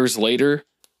years later,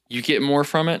 you get more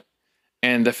from it.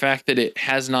 And the fact that it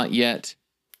has not yet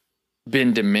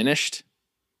been diminished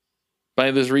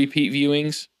by those repeat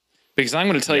viewings, because I'm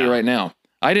going to tell you right now,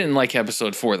 I didn't like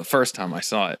episode 4 the first time I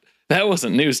saw it. That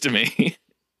wasn't news to me.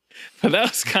 But that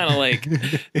was kind of like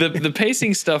the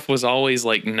pacing stuff was always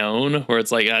like known, where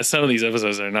it's like some of these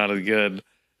episodes are not as good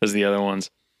as the other ones.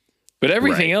 But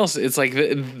everything else, it's like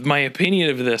my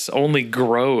opinion of this only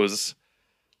grows.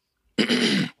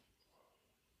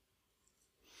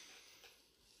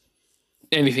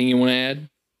 Anything you want to add?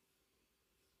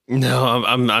 No,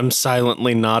 I'm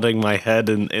silently nodding my head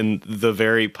in the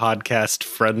very podcast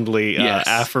friendly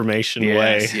affirmation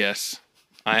way. Yes.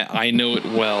 I know it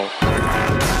well.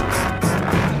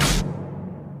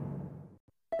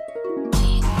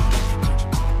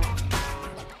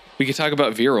 We could talk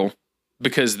about Viral,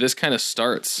 because this kind of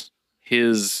starts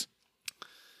his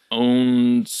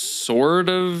own sort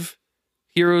of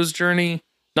hero's journey.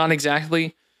 Not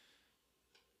exactly.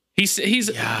 He's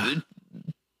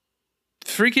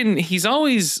freaking. He's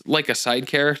always like a side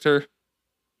character.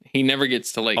 He never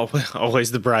gets to like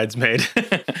always the bridesmaid.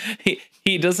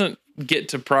 he doesn't get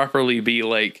to properly be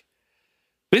like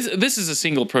this. This is a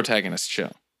single protagonist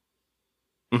show,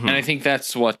 and I think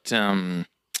that's what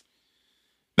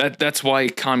that's why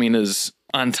Kamina's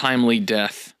untimely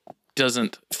death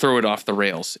doesn't throw it off the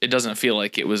rails. It doesn't feel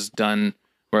like it was done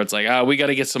where it's like, we got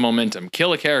to get some momentum,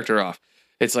 kill a character off.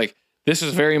 It's like, this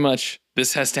is very much,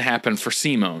 this has to happen for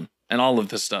Simone, and all of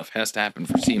this stuff has to happen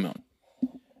for Simone.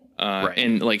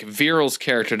 And like Viral's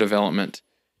character development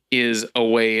is a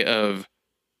way of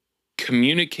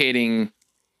communicating,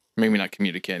 maybe not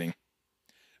communicating.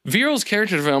 Viral's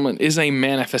character development is a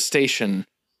manifestation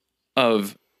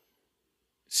of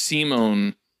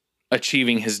Simone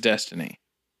achieving his destiny.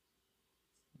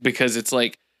 because it's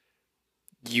like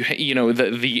you know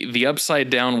the upside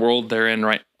down world they're in,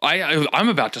 right? I'm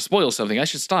about to spoil something. I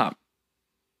should stop.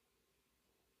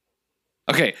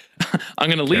 Okay, I'm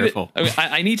gonna leave Careful. it.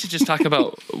 I need to just talk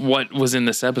about what was in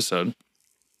this episode.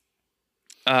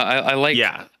 I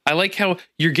like how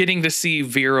you're getting to see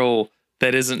Viral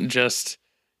that isn't just,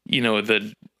 you know,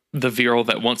 the Viral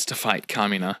that wants to fight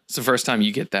Kamina. It's the first time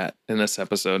you get that in this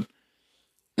episode,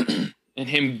 and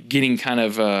him getting kind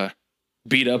of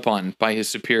beat up on by his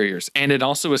superiors, and it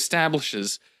also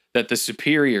establishes that the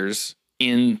superiors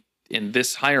in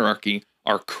this hierarchy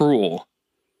are cruel.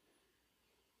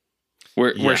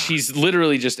 Where she's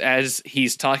literally just, as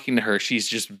he's talking to her, she's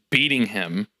just beating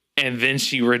him, and then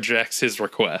she rejects his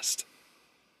request.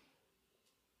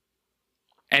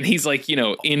 And he's like, you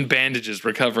know, in bandages,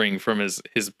 recovering from his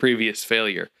previous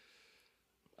failure.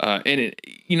 And it,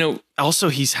 you know, also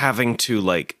he's having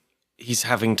to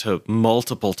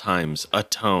multiple times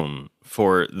atone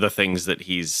for the things that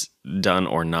he's done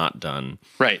or not done.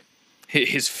 Right.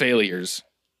 His failures.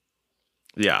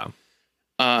 Yeah.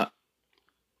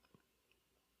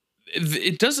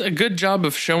 It does a good job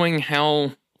of showing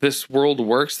how this world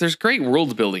works. There's great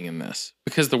world building in this,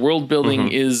 because the world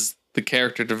building is the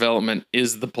character development,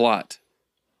 is the plot.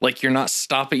 Like, you're not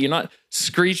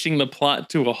screeching the plot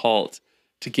to a halt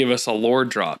to give us a lore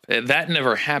drop. That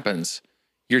never happens.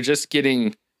 You're just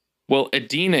getting, well,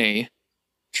 Adine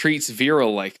treats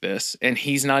Viral like this, and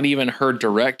he's not even her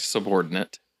direct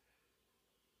subordinate.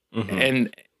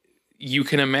 And you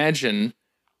can imagine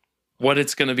what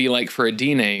it's going to be like for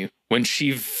Adine when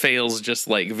she fails just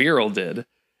like Viral did.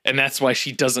 And that's why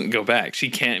she doesn't go back. She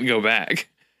can't go back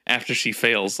after she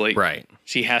fails. Like, right.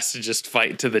 She has to just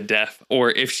fight to the death,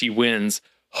 or if she wins,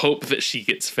 hope that she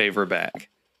gets favor back.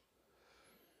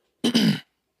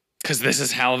 Because this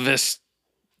is how this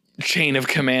chain of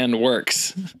command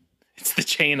works. It's the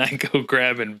chain I go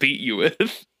grab and beat you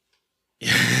with.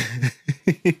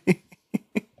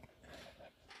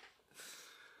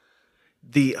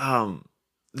 The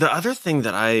other thing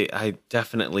that I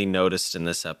definitely noticed in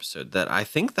this episode that I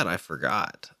think that I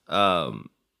forgot on,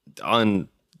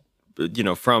 you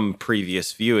know, from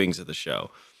previous viewings of the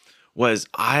show was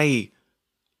I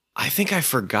think I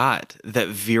forgot that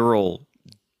Viral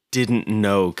didn't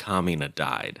know Kamina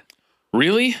died.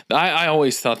 Really? I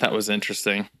always thought that was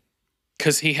interesting.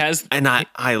 Because he has... And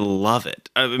I love it.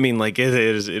 I mean, like,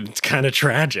 it's kind of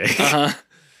tragic.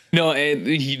 No,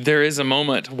 there is a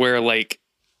moment where, like,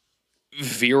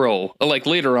 Viral, like,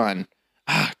 later on,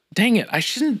 dang it, I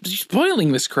shouldn't be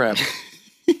spoiling this crap.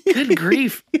 Good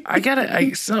grief. I've got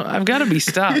to be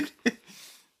stopped.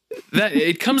 That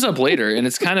it comes up later, and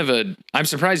it's kind of I'm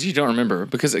surprised you don't remember,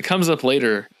 because it comes up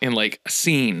later in, like, a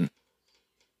scene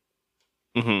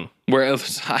where,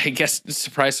 I guess,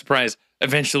 surprise, surprise,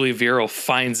 eventually Viral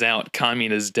finds out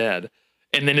Kamina's dead,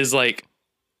 and then is like,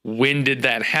 when did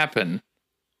that happen?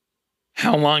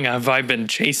 How long have I been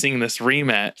chasing this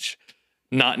rematch,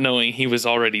 not knowing he was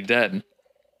already dead?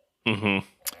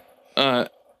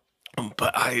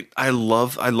 But I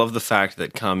love the fact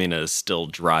that Kamina is still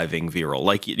driving Viral.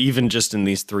 Like, even just in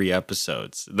these 3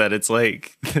 episodes, that it's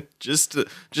like just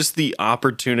the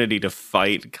opportunity to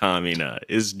fight Kamina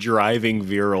is driving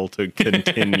Viral to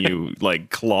continue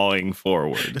like clawing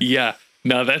forward. Yeah,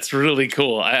 no, that's really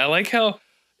cool. I like how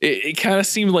it kind of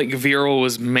seemed like Viral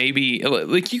was maybe,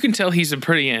 like, you can tell he's a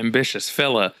pretty ambitious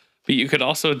fella, but you could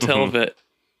also tell that,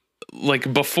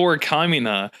 like, before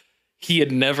Kamina, he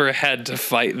had never had to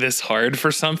fight this hard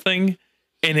for something.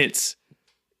 And it's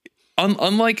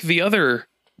unlike the other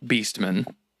Beastmen.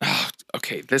 Oh,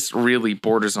 okay, this really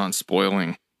borders on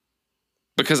spoiling,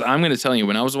 because I'm going to tell you,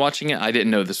 when I was watching it, I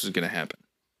didn't know this was going to happen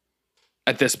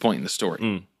at this point in the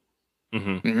story.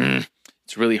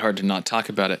 It's really hard to not talk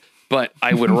about it, but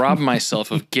I would rob myself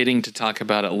of getting to talk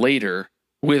about it later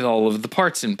with all of the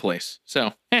parts in place.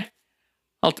 So,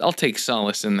 I'll take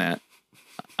solace in that.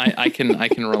 I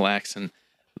can relax and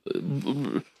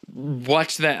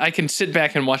watch that. I can sit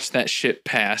back and watch that shit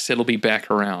pass. It'll be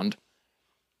back around.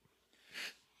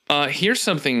 Here's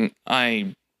something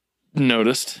I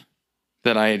noticed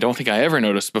that I don't think I ever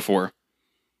noticed before.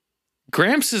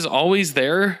 Gramps is always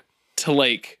there to,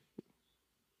 like,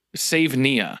 save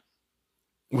Nia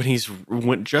when he's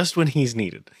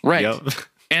needed. Right. Yep.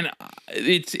 And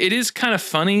it is kind of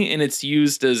funny, and it's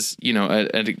used as, you know,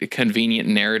 a convenient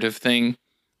narrative thing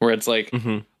where it's like,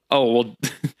 oh, well,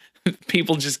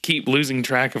 people just keep losing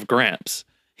track of Gramps.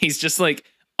 He's just, like,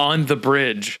 on the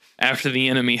bridge after the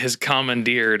enemy has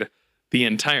commandeered the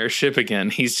entire ship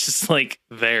again. He's just, like,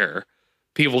 there.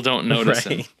 People don't notice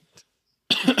him.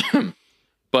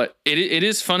 But it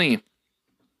is funny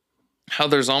how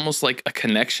there's almost like a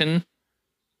connection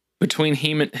between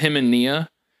him and Nia.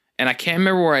 And I can't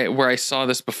remember where I saw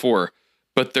this before,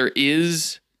 but there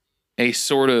is a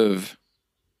sort of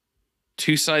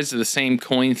two sides of the same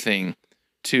coin thing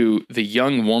to the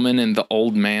young woman and the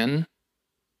old man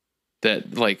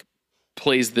that like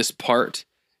plays this part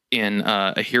in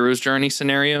a hero's journey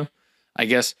scenario. I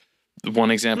guess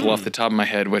one example off the top of my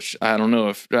head, which I don't know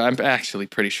if I'm actually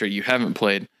pretty sure you haven't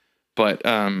played, but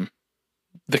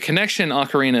the connection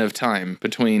Ocarina of Time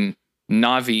between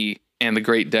Navi and the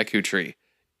Great Deku Tree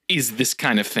is this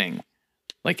kind of thing.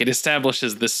 Like it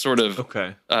establishes this sort of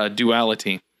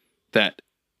duality that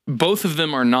both of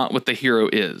them are not what the hero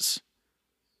is.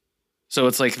 So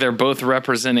it's like they're both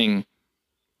representing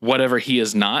whatever he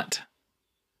is not.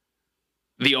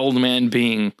 The old man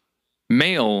being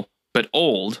male, but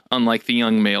old, unlike the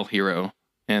young male hero,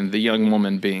 and the young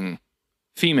woman being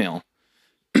female.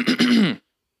 The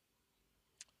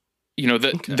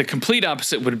complete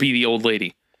opposite would be the old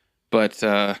lady. But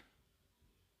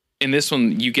in this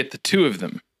one, you get the two of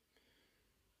them.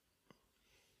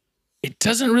 It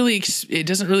doesn't really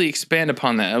expand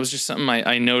upon that. That was just something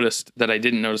I noticed that I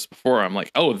didn't notice before. I'm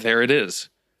like, oh, there it is.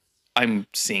 I'm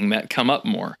seeing that come up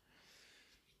more.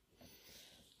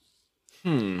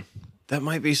 That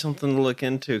might be something to look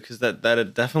into, because that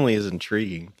definitely is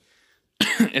intriguing.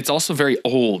 It's also very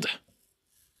old.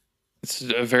 It's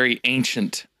a very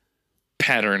ancient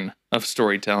pattern of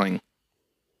storytelling.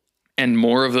 And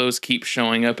more of those keep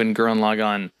showing up in Gurren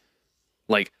Lagann,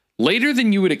 like, later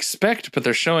than you would expect, but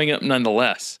they're showing up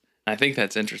nonetheless. I think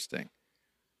that's interesting.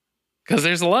 Because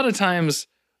there's a lot of times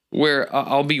where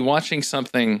I'll be watching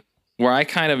something where I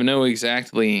kind of know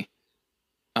exactly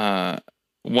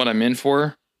what I'm in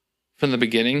for from the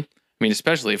beginning. I mean,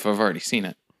 especially if I've already seen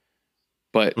it.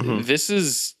 But this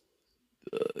is...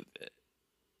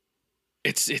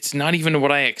 It's not even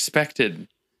what I expected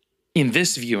in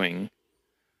this viewing.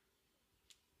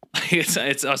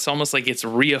 It's almost like it's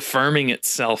reaffirming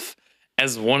itself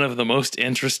as one of the most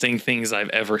interesting things I've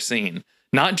ever seen.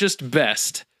 Not just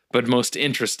best, but most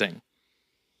interesting.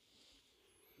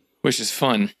 Which is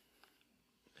fun.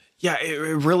 Yeah,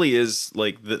 it really is.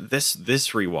 Like this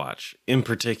rewatch in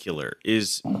particular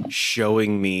is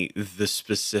showing me the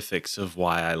specifics of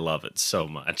why I love it so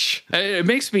much. It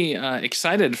makes me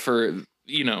excited for,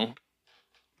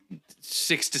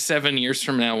 6 to 7 years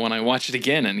from now when I watch it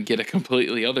again and get a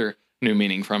completely other new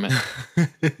meaning from it.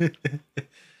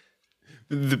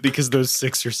 Because those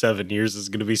 6 or 7 years is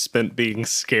going to be spent being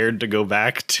scared to go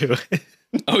back to it.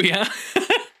 Oh yeah.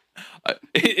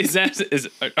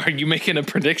 Are you making a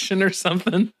prediction or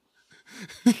something?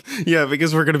 Yeah,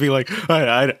 because we're going to be like,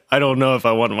 I don't know if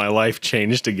I want my life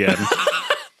changed again.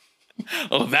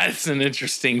 Oh, that's an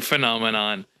interesting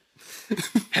phenomenon.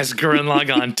 Has Gurren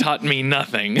Lagann taught me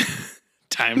nothing?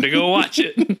 Time to go watch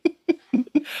it.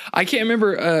 I can't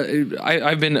remember.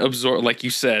 I've been like you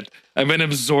said, I've been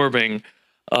absorbing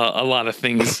a lot of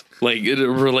things like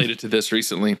related to this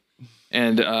recently,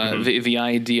 and the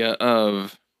idea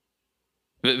of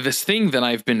this thing that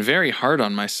I've been very hard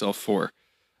on myself for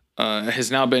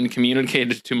has now been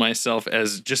communicated to myself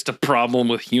as just a problem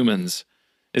with humans.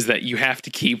 Is that you have to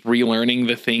keep relearning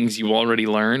the things you already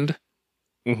learned.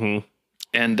 Mm-hmm.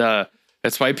 And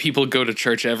that's why people go to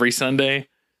church every Sunday.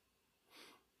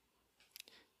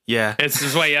 Yeah. This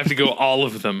is why you have to go all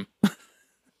of them.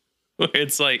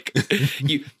 It's like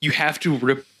you have to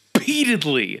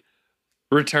repeatedly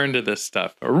return to this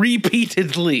stuff.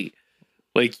 Repeatedly.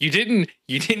 Like you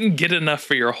didn't get enough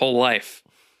for your whole life.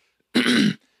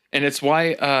 And it's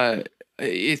why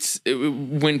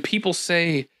when people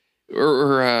say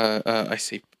I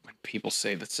say when people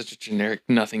say, that's such a generic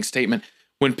nothing statement.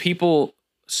 When people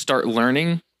start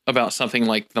learning about something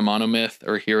like the monomyth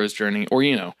or hero's journey,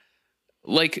 or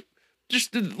like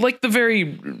just like the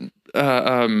very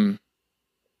not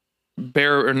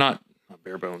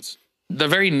bare bones, the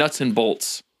very nuts and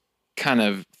bolts kind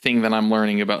of thing that I'm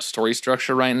learning about story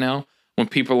structure right now, when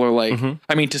people are like,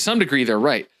 I mean, to some degree they're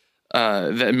right,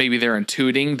 that maybe they're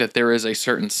intuiting that there is a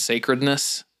certain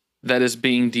sacredness that is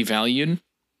being devalued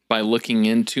by looking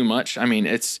in too much. I mean,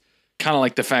 it's kind of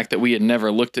like the fact that we had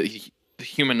never looked at the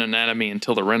human anatomy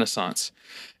until the Renaissance,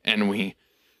 and we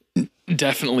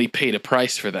definitely paid a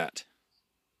price for that.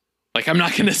 Like, I'm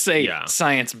not going to say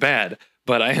science bad,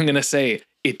 but I am going to say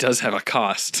it does have a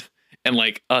cost. And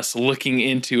like us looking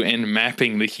into and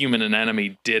mapping the human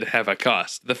anatomy did have a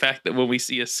cost. The fact that when we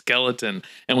see a skeleton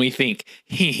and we think,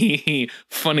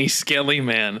 funny skelly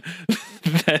man,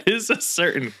 that is a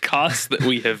certain cost that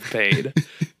we have paid,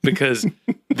 because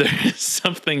there is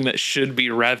something that should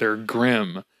be rather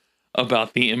grim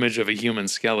about the image of a human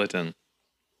skeleton.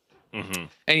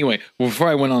 Anyway, before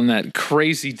I went on that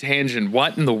crazy tangent,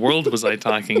 what in the world was I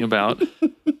talking about?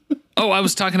 Oh, I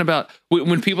was talking about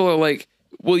when people are like,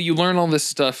 well, you learn all this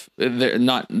stuff. They're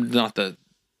not the,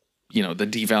 the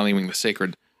devaluing the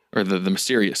sacred or the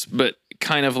mysterious, but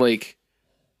kind of like,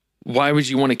 why would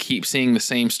you want to keep seeing the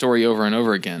same story over and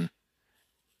over again?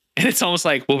 And it's almost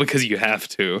like, well, because you have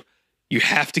to. You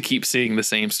have to keep seeing the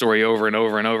same story over and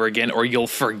over and over again, or you'll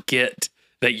forget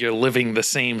that you're living the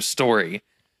same story.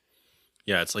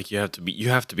 Yeah, it's like you have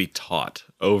to be taught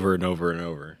over and over and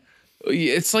over.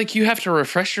 It's like you have to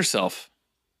refresh yourself.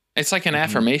 It's like an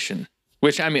affirmation,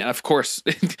 which, I mean, of course,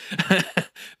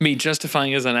 me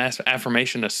justifying as an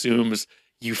affirmation assumes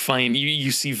you find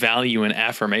you see value in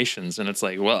affirmations, and it's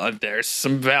like, well, there's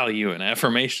some value in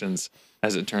affirmations,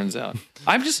 as it turns out.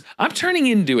 I'm turning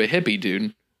into a hippie,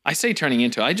 dude. I say turning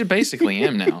into, I just basically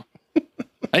am now.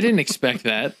 I didn't expect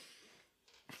that.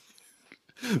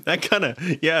 That kind of,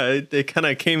 it kind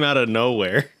of came out of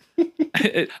nowhere.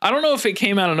 I don't know if it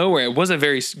came out of nowhere. It was a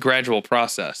very gradual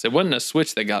process. It wasn't a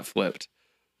switch that got flipped,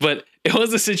 but it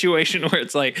was a situation where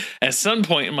it's like, at some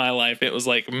point in my life, it was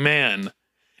like, man,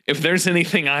 if there's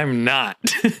anything I'm not,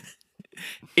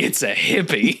 it's a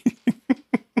hippie.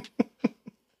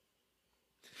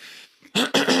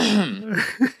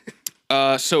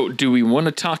 So do we want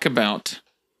to talk about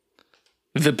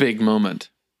the big moment?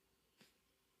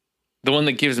 The one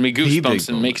that gives me goosebumps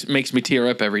and makes me tear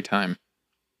up every time.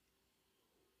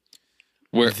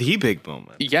 The big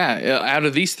moment. Yeah, out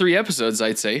of these 3 episodes,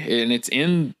 I'd say, and it's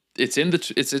in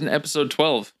episode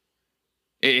 12.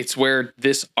 It's where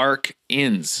this arc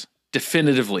ends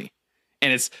definitively.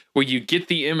 And it's where you get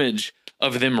the image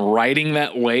of them riding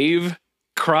that wave,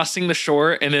 crossing the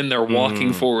shore, and then they're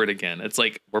walking forward again. It's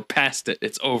like, we're past it.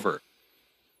 It's over.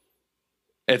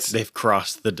 They've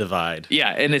crossed the divide.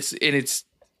 Yeah, and it's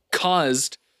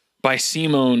caused by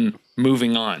Simone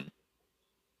moving on.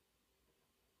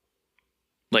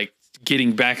 Like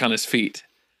getting back on his feet.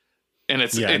 And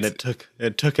and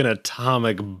it took an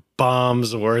atomic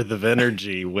bomb's worth of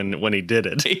energy when he did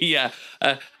it. Yeah.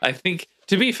 I think,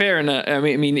 to be fair, I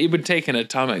mean it would take an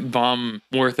atomic bomb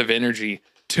worth of energy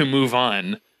to move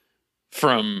on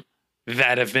from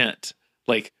that event.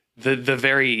 Like the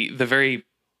very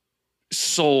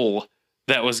soul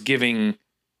that was giving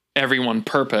everyone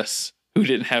purpose who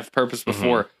didn't have purpose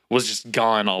before was just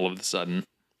gone all of a sudden.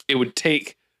 It would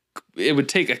take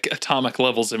atomic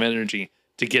levels of energy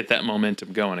to get that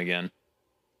momentum going again.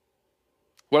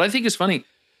 What I think is funny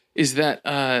is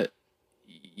that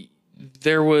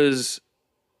there was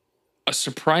a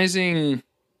surprising...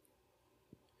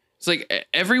 It's like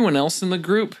everyone else in the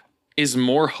group is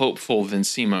more hopeful than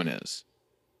Simone is.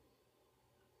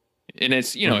 And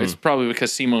it's, it's probably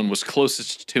because Simone was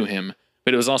closest to him,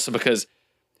 but it was also because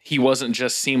he wasn't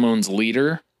just Simone's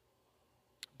leader.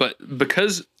 But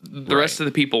because the rest of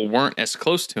the people weren't as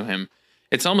close to him,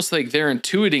 it's almost like they're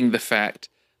intuiting the fact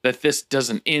that this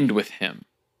doesn't end with him.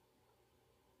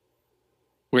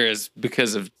 Whereas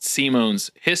because of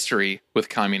Simone's history with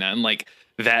Kamina and like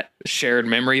that shared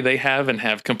memory they have and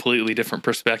have completely different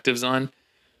perspectives on,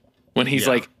 when he's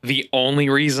like, the only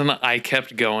reason I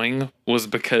kept going was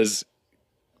because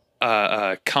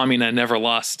Kamina never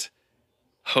lost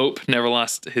hope, never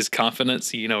lost his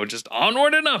confidence, just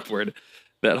onward and upward,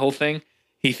 that whole thing.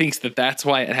 He thinks that that's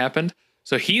why it happened.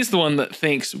 So he's the one that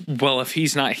thinks, well, if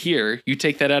he's not here, you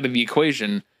take that out of the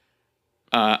equation,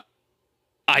 I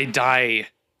die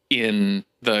in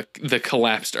the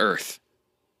collapsed earth.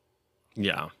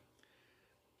 Yeah.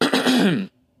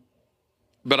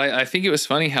 But I think it was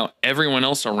funny how everyone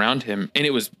else around him, and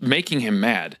it was making him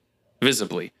mad,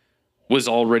 visibly, was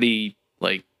already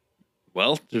like,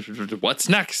 well, what's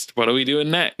next? What are we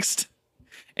doing next?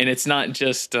 And it's not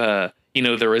just, the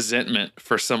resentment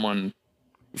for someone,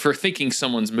 for thinking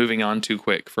someone's moving on too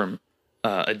quick from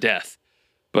a death.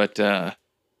 But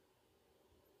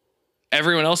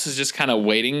everyone else is just kind of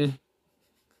waiting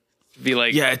to be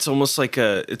like... Yeah, it's almost like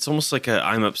a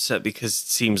I'm upset because it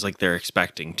seems like they're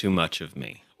expecting too much of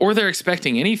me. Or they're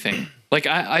expecting anything. Like,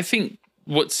 I think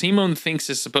what Simone thinks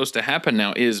is supposed to happen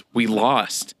now is we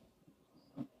lost.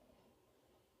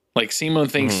 Like, Simone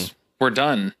thinks we're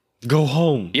done. Go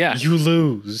home. Yeah. You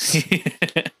lose.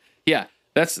 Yeah,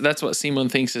 that's what Simone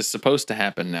thinks is supposed to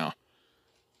happen now.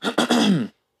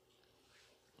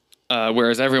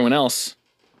 Whereas everyone else,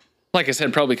 like I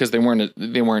said, probably because they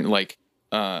weren't like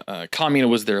Kamina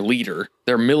was their leader,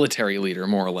 their military leader,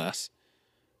 more or less.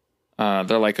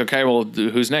 They're like, okay, well,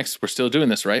 who's next? We're still doing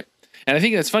this, right? And I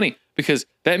think that's funny because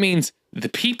that means the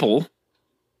people,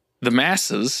 the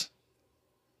masses,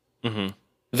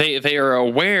 they are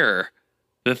aware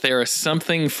that there is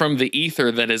something from the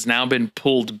ether that has now been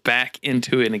pulled back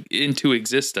into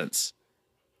existence,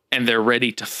 and they're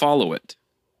ready to follow it.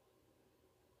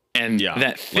 And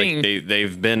that thing, like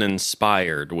they've been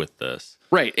inspired with this,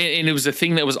 right? And it was a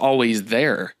thing that was always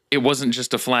there. It wasn't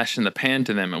just a flash in the pan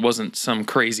to them. It wasn't some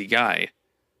crazy guy.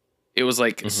 It was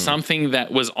like something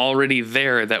that was already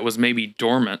there, that was maybe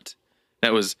dormant,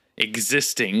 that was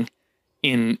existing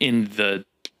in the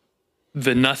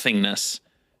nothingness,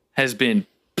 has been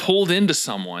pulled into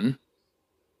someone.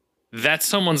 That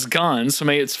someone's gone, so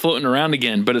maybe it's floating around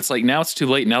again, but it's like now it's too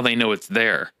late. Now they know it's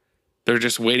there. They're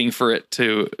just waiting for it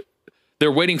to,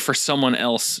 they're waiting for someone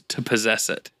else to possess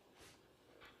it.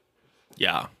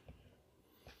 Yeah.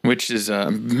 Which is,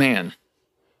 man,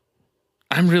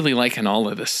 I'm really liking all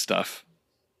of this stuff.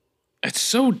 It's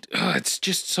so, it's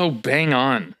just so bang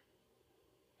on,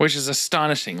 which is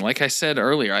astonishing. Like I said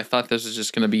earlier, I thought this was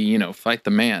just going to be, fight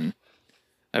the man.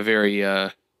 A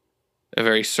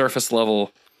very surface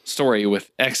level story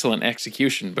with excellent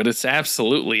execution, but it's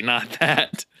absolutely not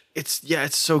that. It's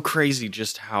so crazy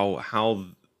just how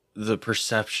the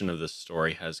perception of this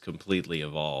story has completely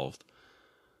evolved.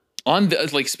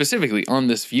 Specifically on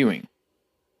this viewing.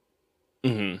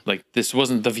 Mm-hmm. Like, this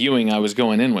wasn't the viewing I was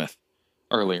going in with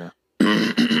earlier.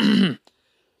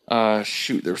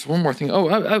 Shoot, there was one more thing. Oh,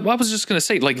 I was just going to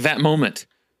say, like, that moment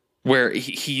where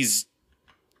he's,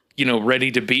 ready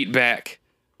to beat back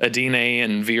Adine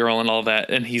and Viral and all that,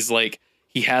 and he's like,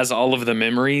 he has all of the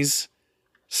memories,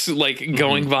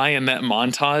 going by in that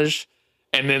montage,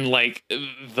 and then,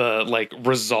 the,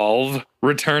 resolve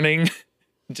returning,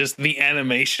 just the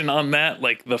animation on that,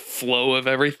 like, the flow of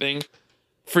everything,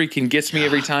 freaking gets me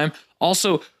every time.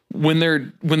 Also, when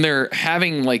they're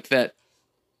having like that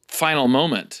final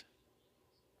moment,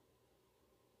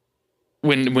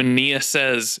 when Nia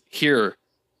says, "Here,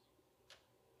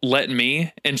 let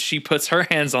me," and she puts her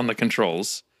hands on the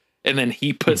controls, and then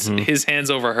he puts his hands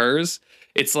over hers,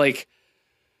 it's like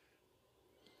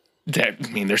that. I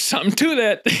mean, there's something to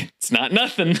that. It's not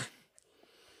nothing.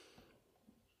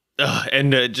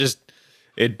 And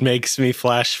it makes me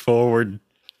flash forward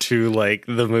to like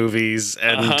the movies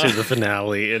and to the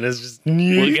finale, and it's just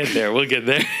we'll get there.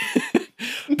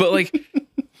 But like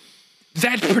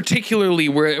that particularly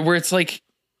where it's like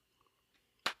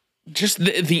just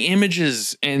the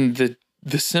images and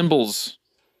the symbols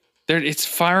there, it's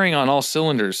firing on all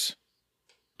cylinders.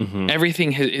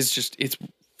 Everything is just, it's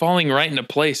falling right into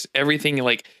place. Everything,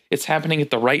 like, it's happening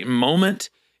at the right moment.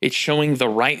 It's showing the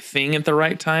right thing at the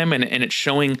right time, and it's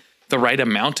showing the right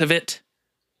amount of it.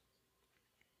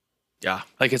 Yeah.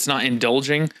 Like, it's not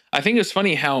indulging. I think it's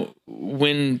funny how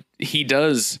when he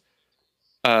does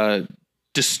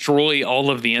destroy all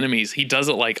of the enemies, he does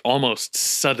it like almost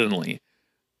suddenly.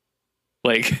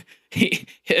 Like,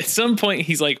 at some point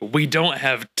he's like, we don't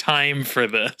have time for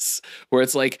this. Where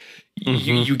it's like,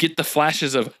 you get the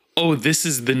flashes of, oh, this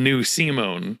is the new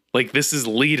Simone. Like, this is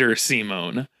leader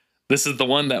Simone. This is the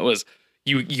one that was,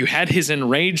 you had his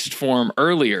enraged form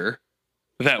earlier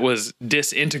that was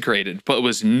disintegrated, but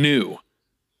was new.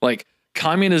 Like,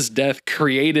 Kamina's death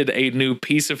created a new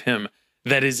piece of him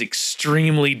that is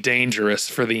extremely dangerous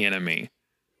for the enemy.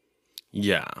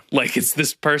 Yeah. Like, it's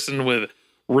this person with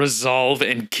resolve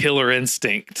and killer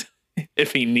instinct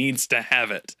if he needs to have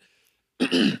it.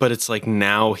 But it's like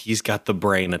now he's got the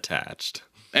brain attached.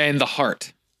 And the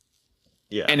heart.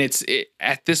 Yeah. And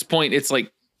at this point, it's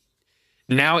like,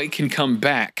 now it can come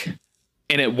back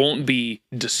and it won't be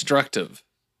destructive.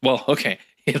 Well, okay,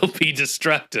 it'll be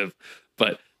destructive,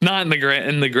 but not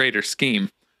in the greater scheme.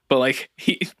 But like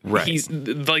he's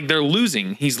like, they're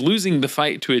losing. He's losing the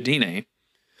fight to Adine.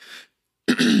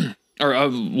 Or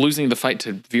losing the fight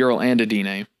to Viral and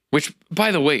Adine. Which,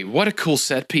 by the way, what a cool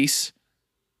set piece.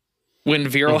 When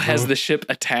Viral has the ship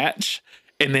attach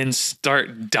and then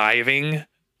start diving.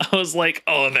 I was like,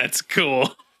 oh, that's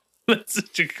cool. That's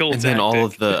such a cool and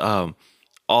tactic. Then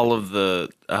all of the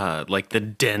like the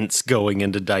dents going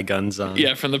into Daigunzan.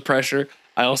 Yeah, from the pressure.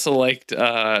 I also liked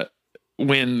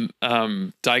when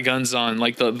Daigunzan,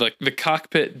 like the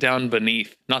cockpit down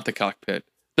beneath, not the cockpit,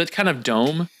 that kind of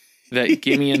dome that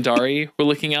Gimme and Dari were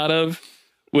looking out of,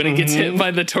 when it gets hit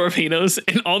by the torpedoes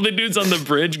and all the dudes on the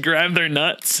bridge grab their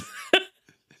nuts.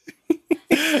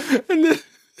 and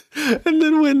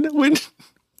then when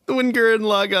Gurren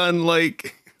Lagann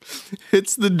like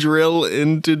hits the drill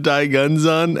into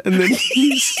Daigunzan, and then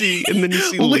you see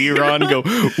Liron go,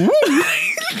 woo!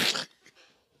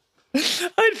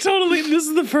 This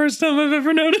is the first time I've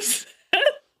ever noticed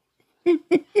that.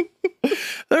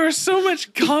 There was so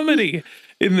much comedy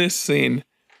in this scene.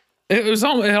 It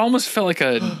almost felt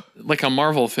like a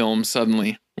Marvel film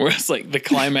suddenly. Whereas like the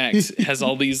climax has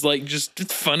all these like just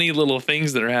funny little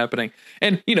things that are happening.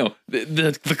 And you know,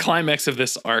 the climax of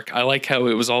this arc, I like how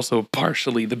it was also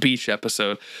partially the beach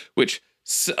episode, which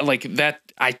like that,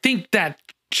 I think that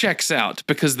checks out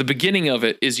because the beginning of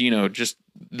it is, you know, just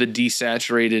the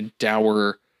desaturated,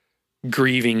 dour,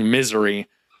 grieving misery.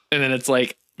 And then it's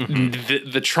like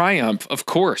the triumph, of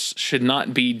course, should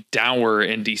not be dour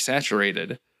and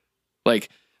desaturated. Like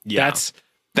that's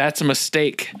a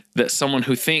mistake that someone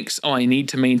who thinks, oh, I need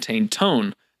to maintain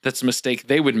tone, that's a mistake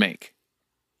they would make.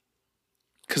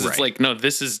 Because it's like, no,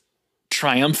 this is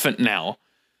triumphant now.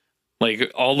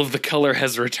 Like all of the color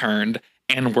has returned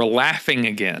and we're laughing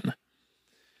again.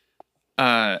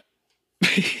 Yeah,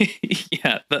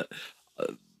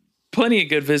 plenty of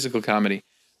good physical comedy,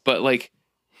 but like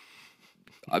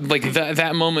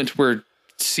that moment where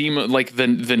Simone, like the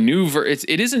new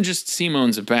it isn't just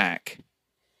Simone's back.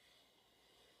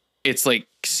 It's like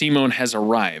Simone has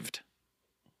arrived.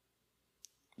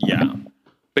 Yeah,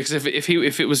 because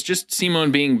if it was just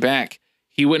Simone being back,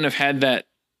 he wouldn't have had that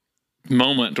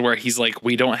moment where he's like,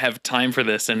 we don't have time for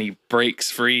this, and he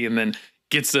breaks free and then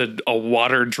gets a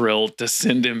water drill to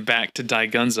send him back to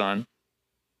Daigunzan.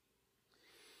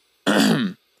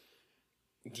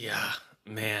 Yeah,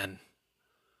 man.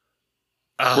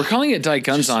 We're calling it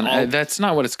Daigunzan. That's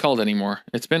not what it's called anymore.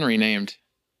 It's been renamed.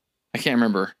 I can't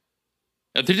remember.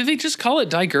 Did they just call it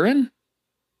Daiguren?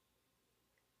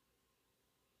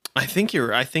 I think you're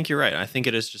right. I think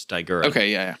it is just Daiguren.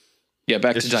 Okay, yeah.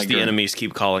 Back to Daiguren. The enemies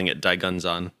keep calling it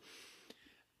Daigunzan.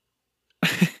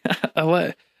 I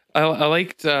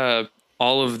liked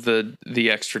all of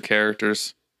the extra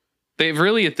characters. They've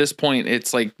really, at this point,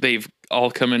 it's like they've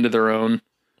all come into their own,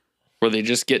 where they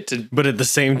just get to. But at the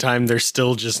same time, they're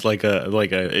still just like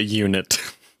a unit.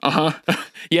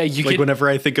 Yeah, you like whenever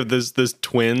I think of those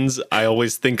twins, I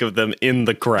always think of them in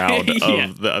the crowd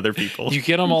of the other people. You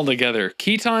get them all together.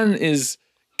 Keaton is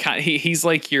he's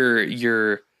like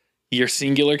your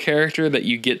singular character that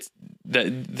you get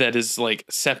that is like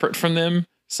separate from them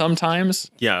sometimes.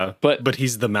 Yeah, but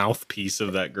he's the mouthpiece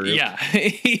of that group. Yeah,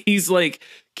 he's like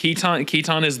Keaton.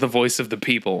 Keaton is the voice of the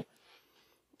people.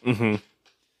 Mm-hmm.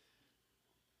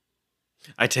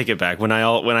 I take it back. When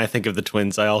I think of the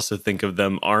twins, I also think of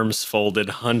them arms folded,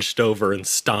 hunched over, and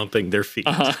stomping their feet.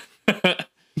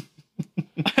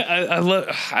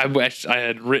 I wish I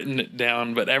had written it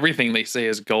down, but everything they say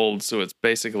is gold, so it's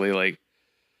basically like,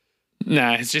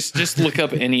 nah. It's just look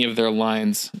up any of their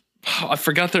lines. Oh, I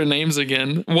forgot their names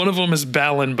again. One of them is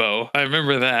Balinbo. I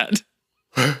remember that.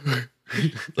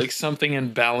 Like something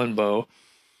in Balinbo.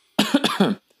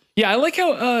 Yeah, I like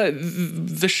how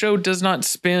the show does not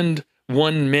spend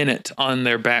 1 minute on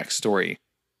their backstory,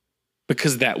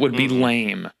 because that would be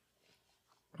lame.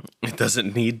 It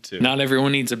doesn't need to. Not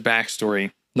everyone needs a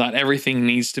backstory. Not everything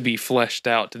needs to be fleshed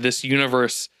out. This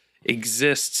universe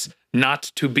exists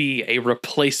not to be a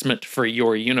replacement for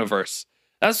your universe.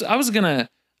 I was gonna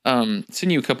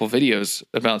send you a couple videos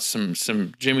about some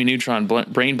Jimmy Neutron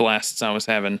brain blasts I was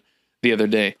having the other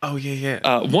day. Oh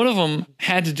yeah. One of them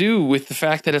had to do with the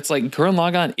fact that it's like Gurren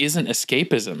Lagann isn't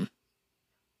escapism.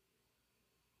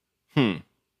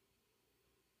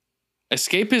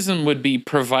 Escapism would be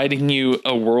providing you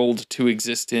a world to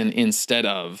exist in instead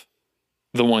of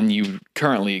the one you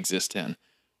currently exist in.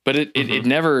 But it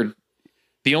never.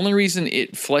 The only reason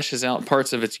it fleshes out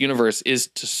parts of its universe is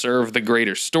to serve the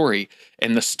greater story,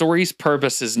 and the story's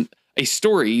purpose is never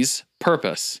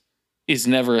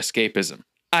escapism.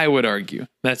 I would argue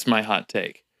that's my hot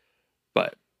take,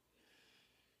 but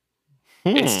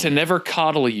it's to never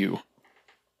coddle you.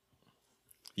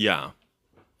 Yeah.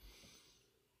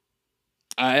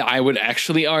 I would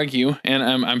actually argue, and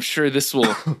I'm sure this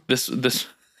will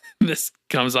this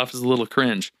comes off as a little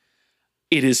cringe.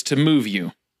 It is to move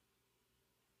you,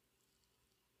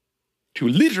 to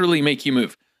literally make you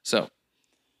move. So,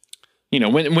 you know,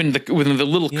 when the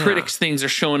little critics things are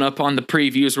showing up on the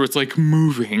previews where it's like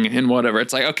moving and whatever,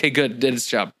 it's like, okay, good, did its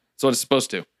job. That's what it's supposed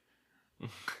to.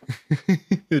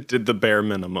 It did the bare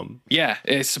minimum. Yeah,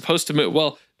 it's supposed to move.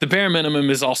 Well, the bare minimum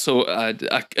is also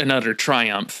an utter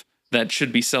triumph that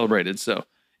should be celebrated. So,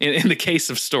 in the case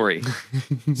of story,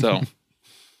 so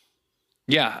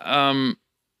yeah,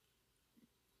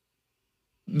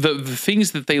 the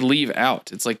things that they leave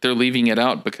out, it's like they're leaving it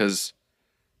out because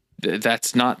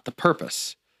that's not the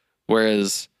purpose.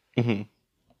 Whereas fictional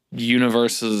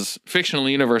universes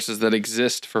that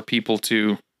exist for people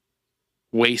to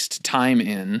waste time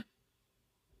in,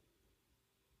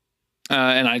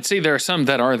 and I'd say there are some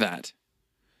that are that,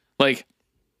 like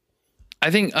I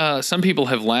think some people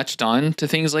have latched on to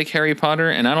things like Harry Potter,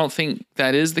 and I don't think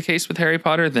that is the case with Harry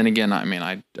Potter. Then again, I mean,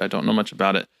 I don't know much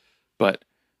about it, but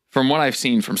from what I've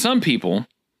seen from some people,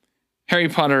 Harry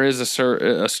Potter is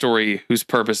a story whose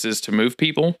purpose is to move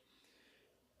people.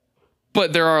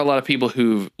 But there are a lot of people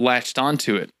who've latched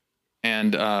onto it,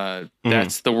 and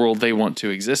that's the world they want to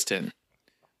exist in.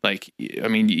 Like, I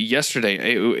mean,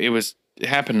 yesterday it was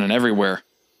happening everywhere.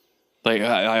 Like,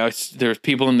 there's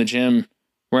people in the gym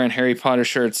wearing Harry Potter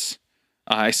shirts.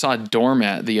 I saw a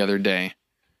doormat the other day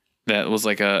that was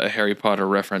like a Harry Potter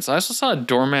reference. I also saw a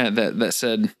doormat that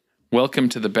said, "Welcome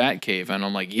to the Batcave," and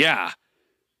I'm like, yeah,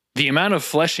 the amount of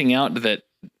fleshing out that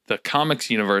the comics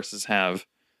universes have,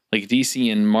 like DC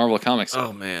and Marvel Comics.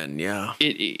 Oh man, yeah.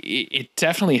 It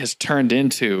definitely has turned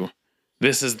into,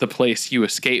 this is the place you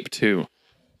escape to,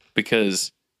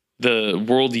 because the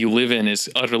world you live in is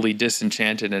utterly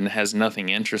disenchanted and has nothing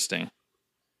interesting.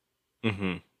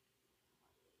 Mm-hmm.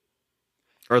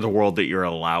 Or the world that you're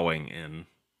allowing in.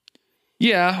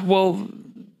 Yeah, well,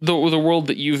 the world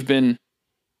that you've been.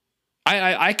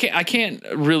 I can't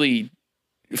really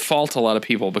fault a lot of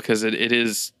people because it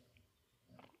is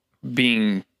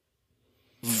being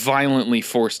violently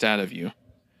forced out of you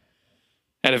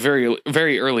at a very,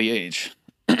 very early age,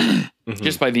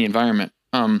 just by the environment.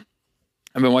 I've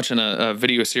been watching a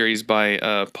video series by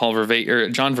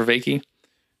John Vervaeke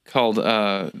called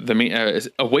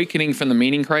Awakening from the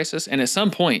Meaning Crisis, and at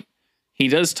some point he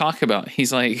does talk about,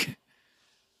 he's like,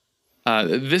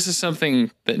 this is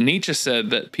something that Nietzsche said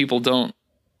that people don't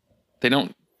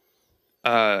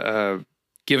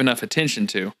give enough attention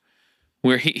to,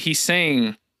 where he's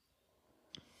saying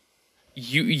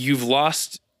you've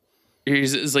lost.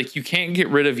 It's like you can't get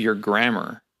rid of your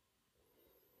grammar.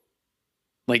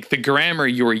 Like the grammar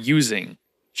you're using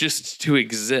just to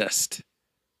exist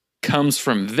comes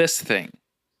from this thing,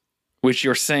 which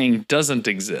you're saying doesn't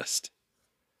exist.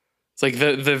 It's like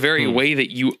the very way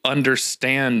that you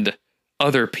understand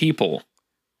other people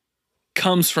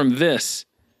comes from this,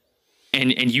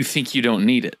 and you think you don't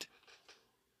need it.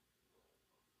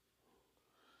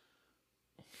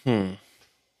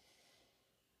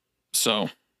 So,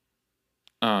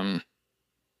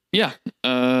 yeah.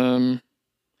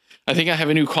 I think I have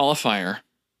a new qualifier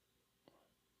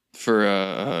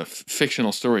for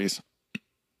fictional stories,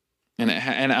 and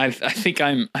I think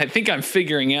I'm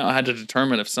figuring out how to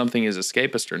determine if something is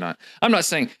escapist or not. I'm not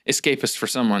saying escapist for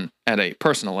someone at a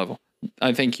personal level.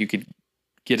 I think you could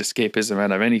get escapism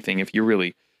out of anything if you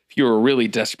were really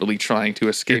desperately trying to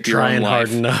escape your own life. You're trying hard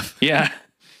enough. Yeah.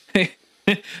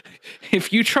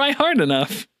 If you try hard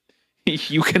enough,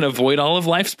 you can avoid all of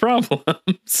life's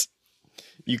problems.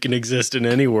 You can exist in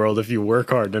any world if you work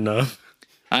hard enough.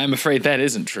 I'm afraid that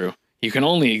isn't true. You can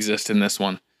only exist in this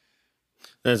one.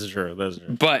 That's true.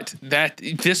 But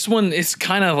this one is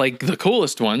kind of like the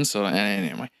coolest one. So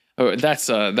anyway, that's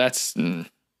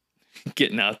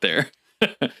getting out there.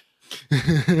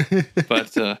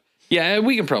 But yeah,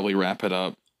 we can probably wrap it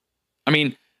up. I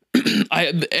mean,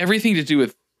 everything to do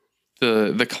with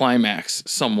the climax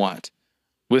somewhat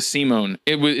with Simone,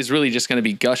 is really just going to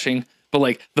be gushing. But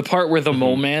like the part where the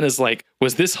mole man is like,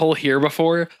 was this hole here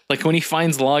before? Like when he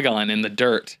finds Logon in the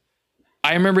dirt,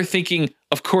 I remember thinking,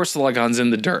 of course Logon's in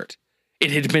the dirt.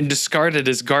 It had been discarded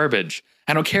as garbage.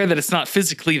 I don't care that it's not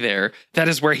physically there. That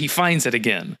is where he finds it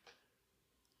again.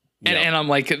 Yep. And I'm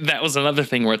like, that was another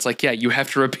thing where it's like, yeah, you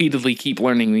have to repeatedly keep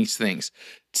learning these things.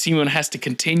 Simone has to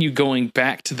continue going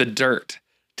back to the dirt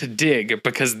to dig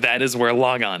because that is where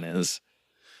Logon is.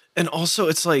 And also,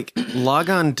 it's like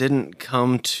Logon didn't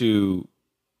come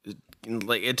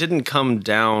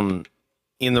down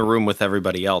in the room with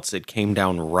everybody else. It came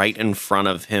down right in front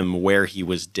of him where he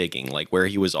was digging, like where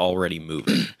he was already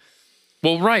moving.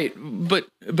 Well, right, but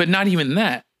not even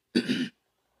that.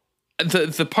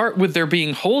 The part with there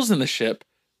being holes in the ship,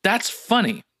 that's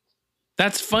funny.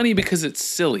 That's funny because it's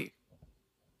silly.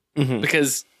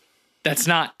 Because that's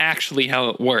not actually how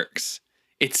it works.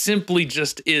 It simply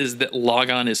just is that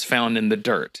Logon is found in the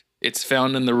dirt. It's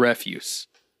found in the refuse.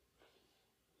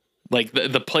 Like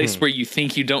the place where you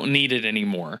think you don't need it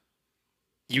anymore.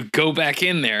 You go back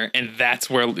in there, and that's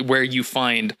where you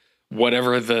find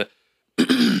whatever the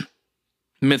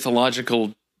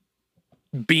mythological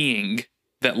being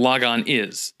that Logon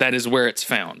is. That is where it's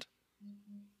found.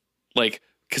 Like,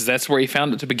 because that's where he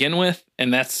found it to begin with,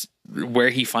 and that's where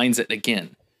he finds it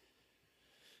again.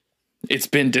 It's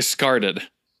been discarded.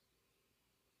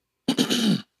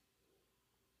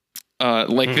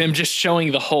 Like them just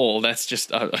showing the hole, that's just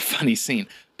a funny scene.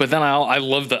 But then I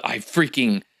love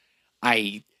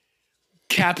I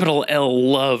capital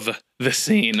L love the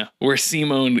scene where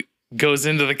Simone goes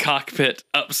into the cockpit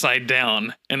upside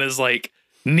down and is like,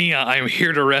 Nia, I'm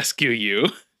here to rescue you.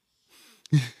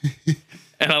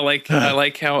 And I like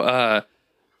how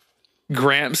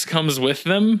Gramps comes with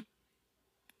them,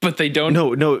 but they don't.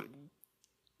 No.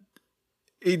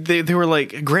 They were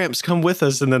like, Gramps, come with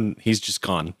us, and then he's just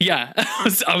gone. Yeah,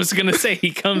 I was gonna say he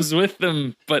comes with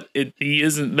them, but he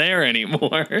isn't there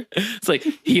anymore. It's like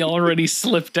he already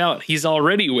slipped out. He's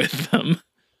already with them.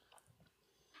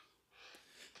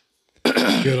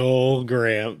 Good old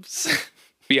Gramps.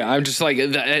 Yeah, I'm just like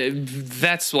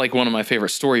that's like one of my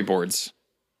favorite storyboards.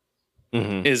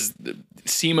 Is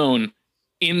Simone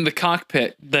in the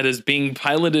cockpit that is being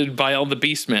piloted by all the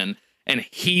Beastmen, and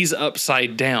he's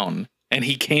upside down. And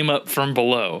he came up from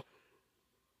below.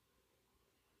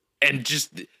 And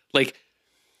just like,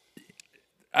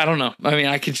 I don't know. I mean,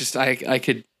 I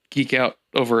could geek out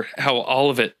over how all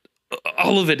of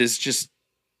it is just,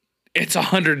 it's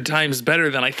 100 times better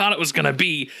than I thought it was going to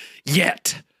be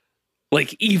yet.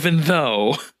 Like, even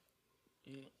though.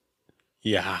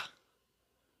 Yeah.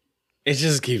 It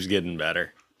just keeps getting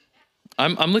better.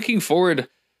 I'm looking forward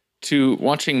to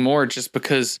watching more just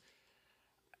because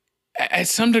at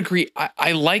some degree,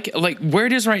 I like where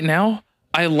it is right now.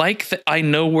 I like that I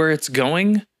know where it's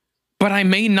going, but I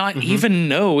may not even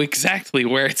know exactly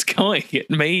where it's going. It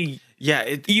may,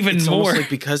 it's more like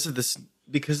because of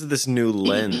this new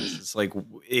lens. It's like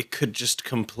it could just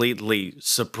completely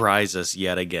surprise us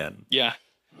yet again. Yeah,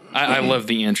 I love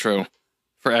the intro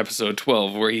for episode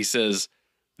 12 where he says,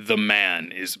 "The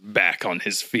man is back on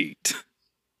his feet."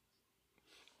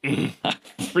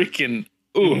 Freaking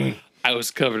ooh. I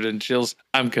was covered in chills.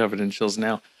 I'm covered in chills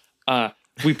now.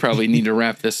 We probably need to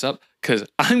wrap this up because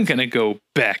I'm going to go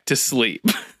back to sleep.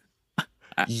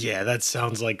 Yeah, that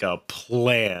sounds like a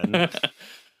plan.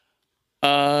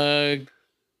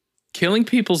 Killing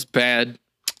people's bad,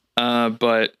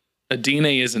 but Adina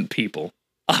isn't people.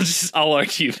 I'll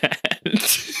argue that.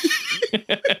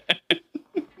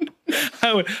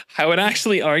 I would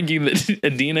actually argue that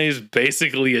Adina is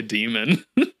basically a demon.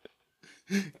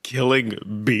 Killing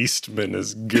Beastmen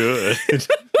is good.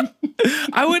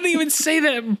 I wouldn't even say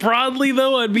that broadly,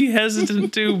 though. I'd be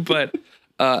hesitant to, but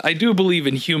I do believe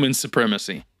in human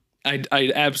supremacy.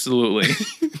 I absolutely.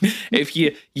 If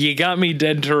you got me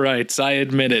dead to rights, I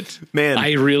admit it. Man,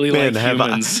 I really like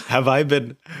humans. Have I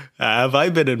been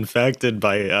infected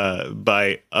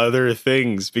by other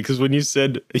things? Because when you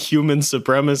said human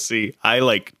supremacy, I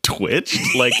like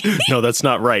twitched. Like, no, that's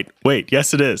not right. Wait,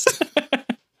 yes, it is.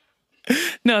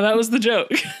 No, that was the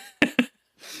joke.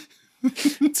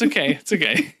 It's okay. It's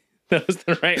okay. That was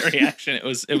the right reaction. It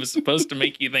was supposed to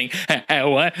make you think, hey,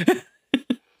 what?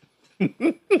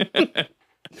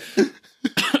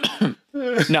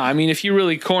 No, I mean, if you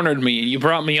really cornered me, you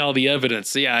brought me all the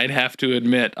evidence. Yeah, I'd have to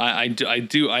admit, I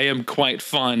am quite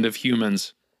fond of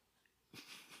humans.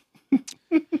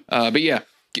 But yeah,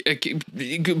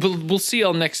 we'll see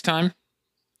y'all next time.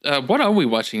 What are we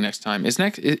watching next time?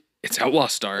 It's Outlaw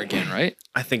Star again, right?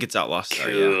 I think it's Outlaw Star.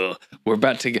 Cool. Yeah. We're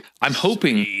about to get. I'm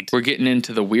hoping we're getting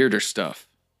into the weirder stuff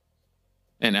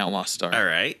in Outlaw Star. All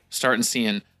right. Starting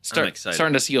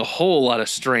to see a whole lot of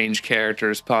strange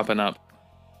characters popping up.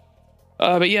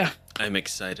 But yeah, I'm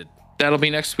excited. That'll be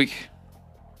next week.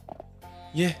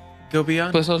 Yeah, go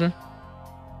beyond. Placeholder.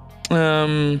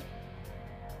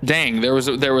 Dang, there was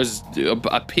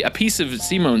a piece of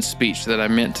Simone's speech that I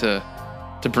meant to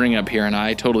bring up here, and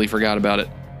I totally forgot about it.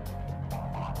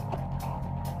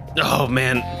 Oh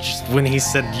man, just when he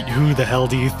said, "Who the hell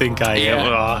do you think I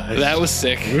am?" That was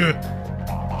sick.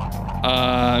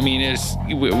 I mean,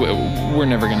 we're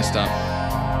never gonna stop.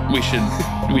 We should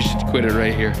quit it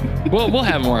right here. We'll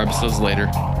have more episodes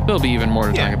later. There'll be even more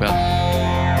to talk about. Oh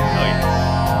yeah.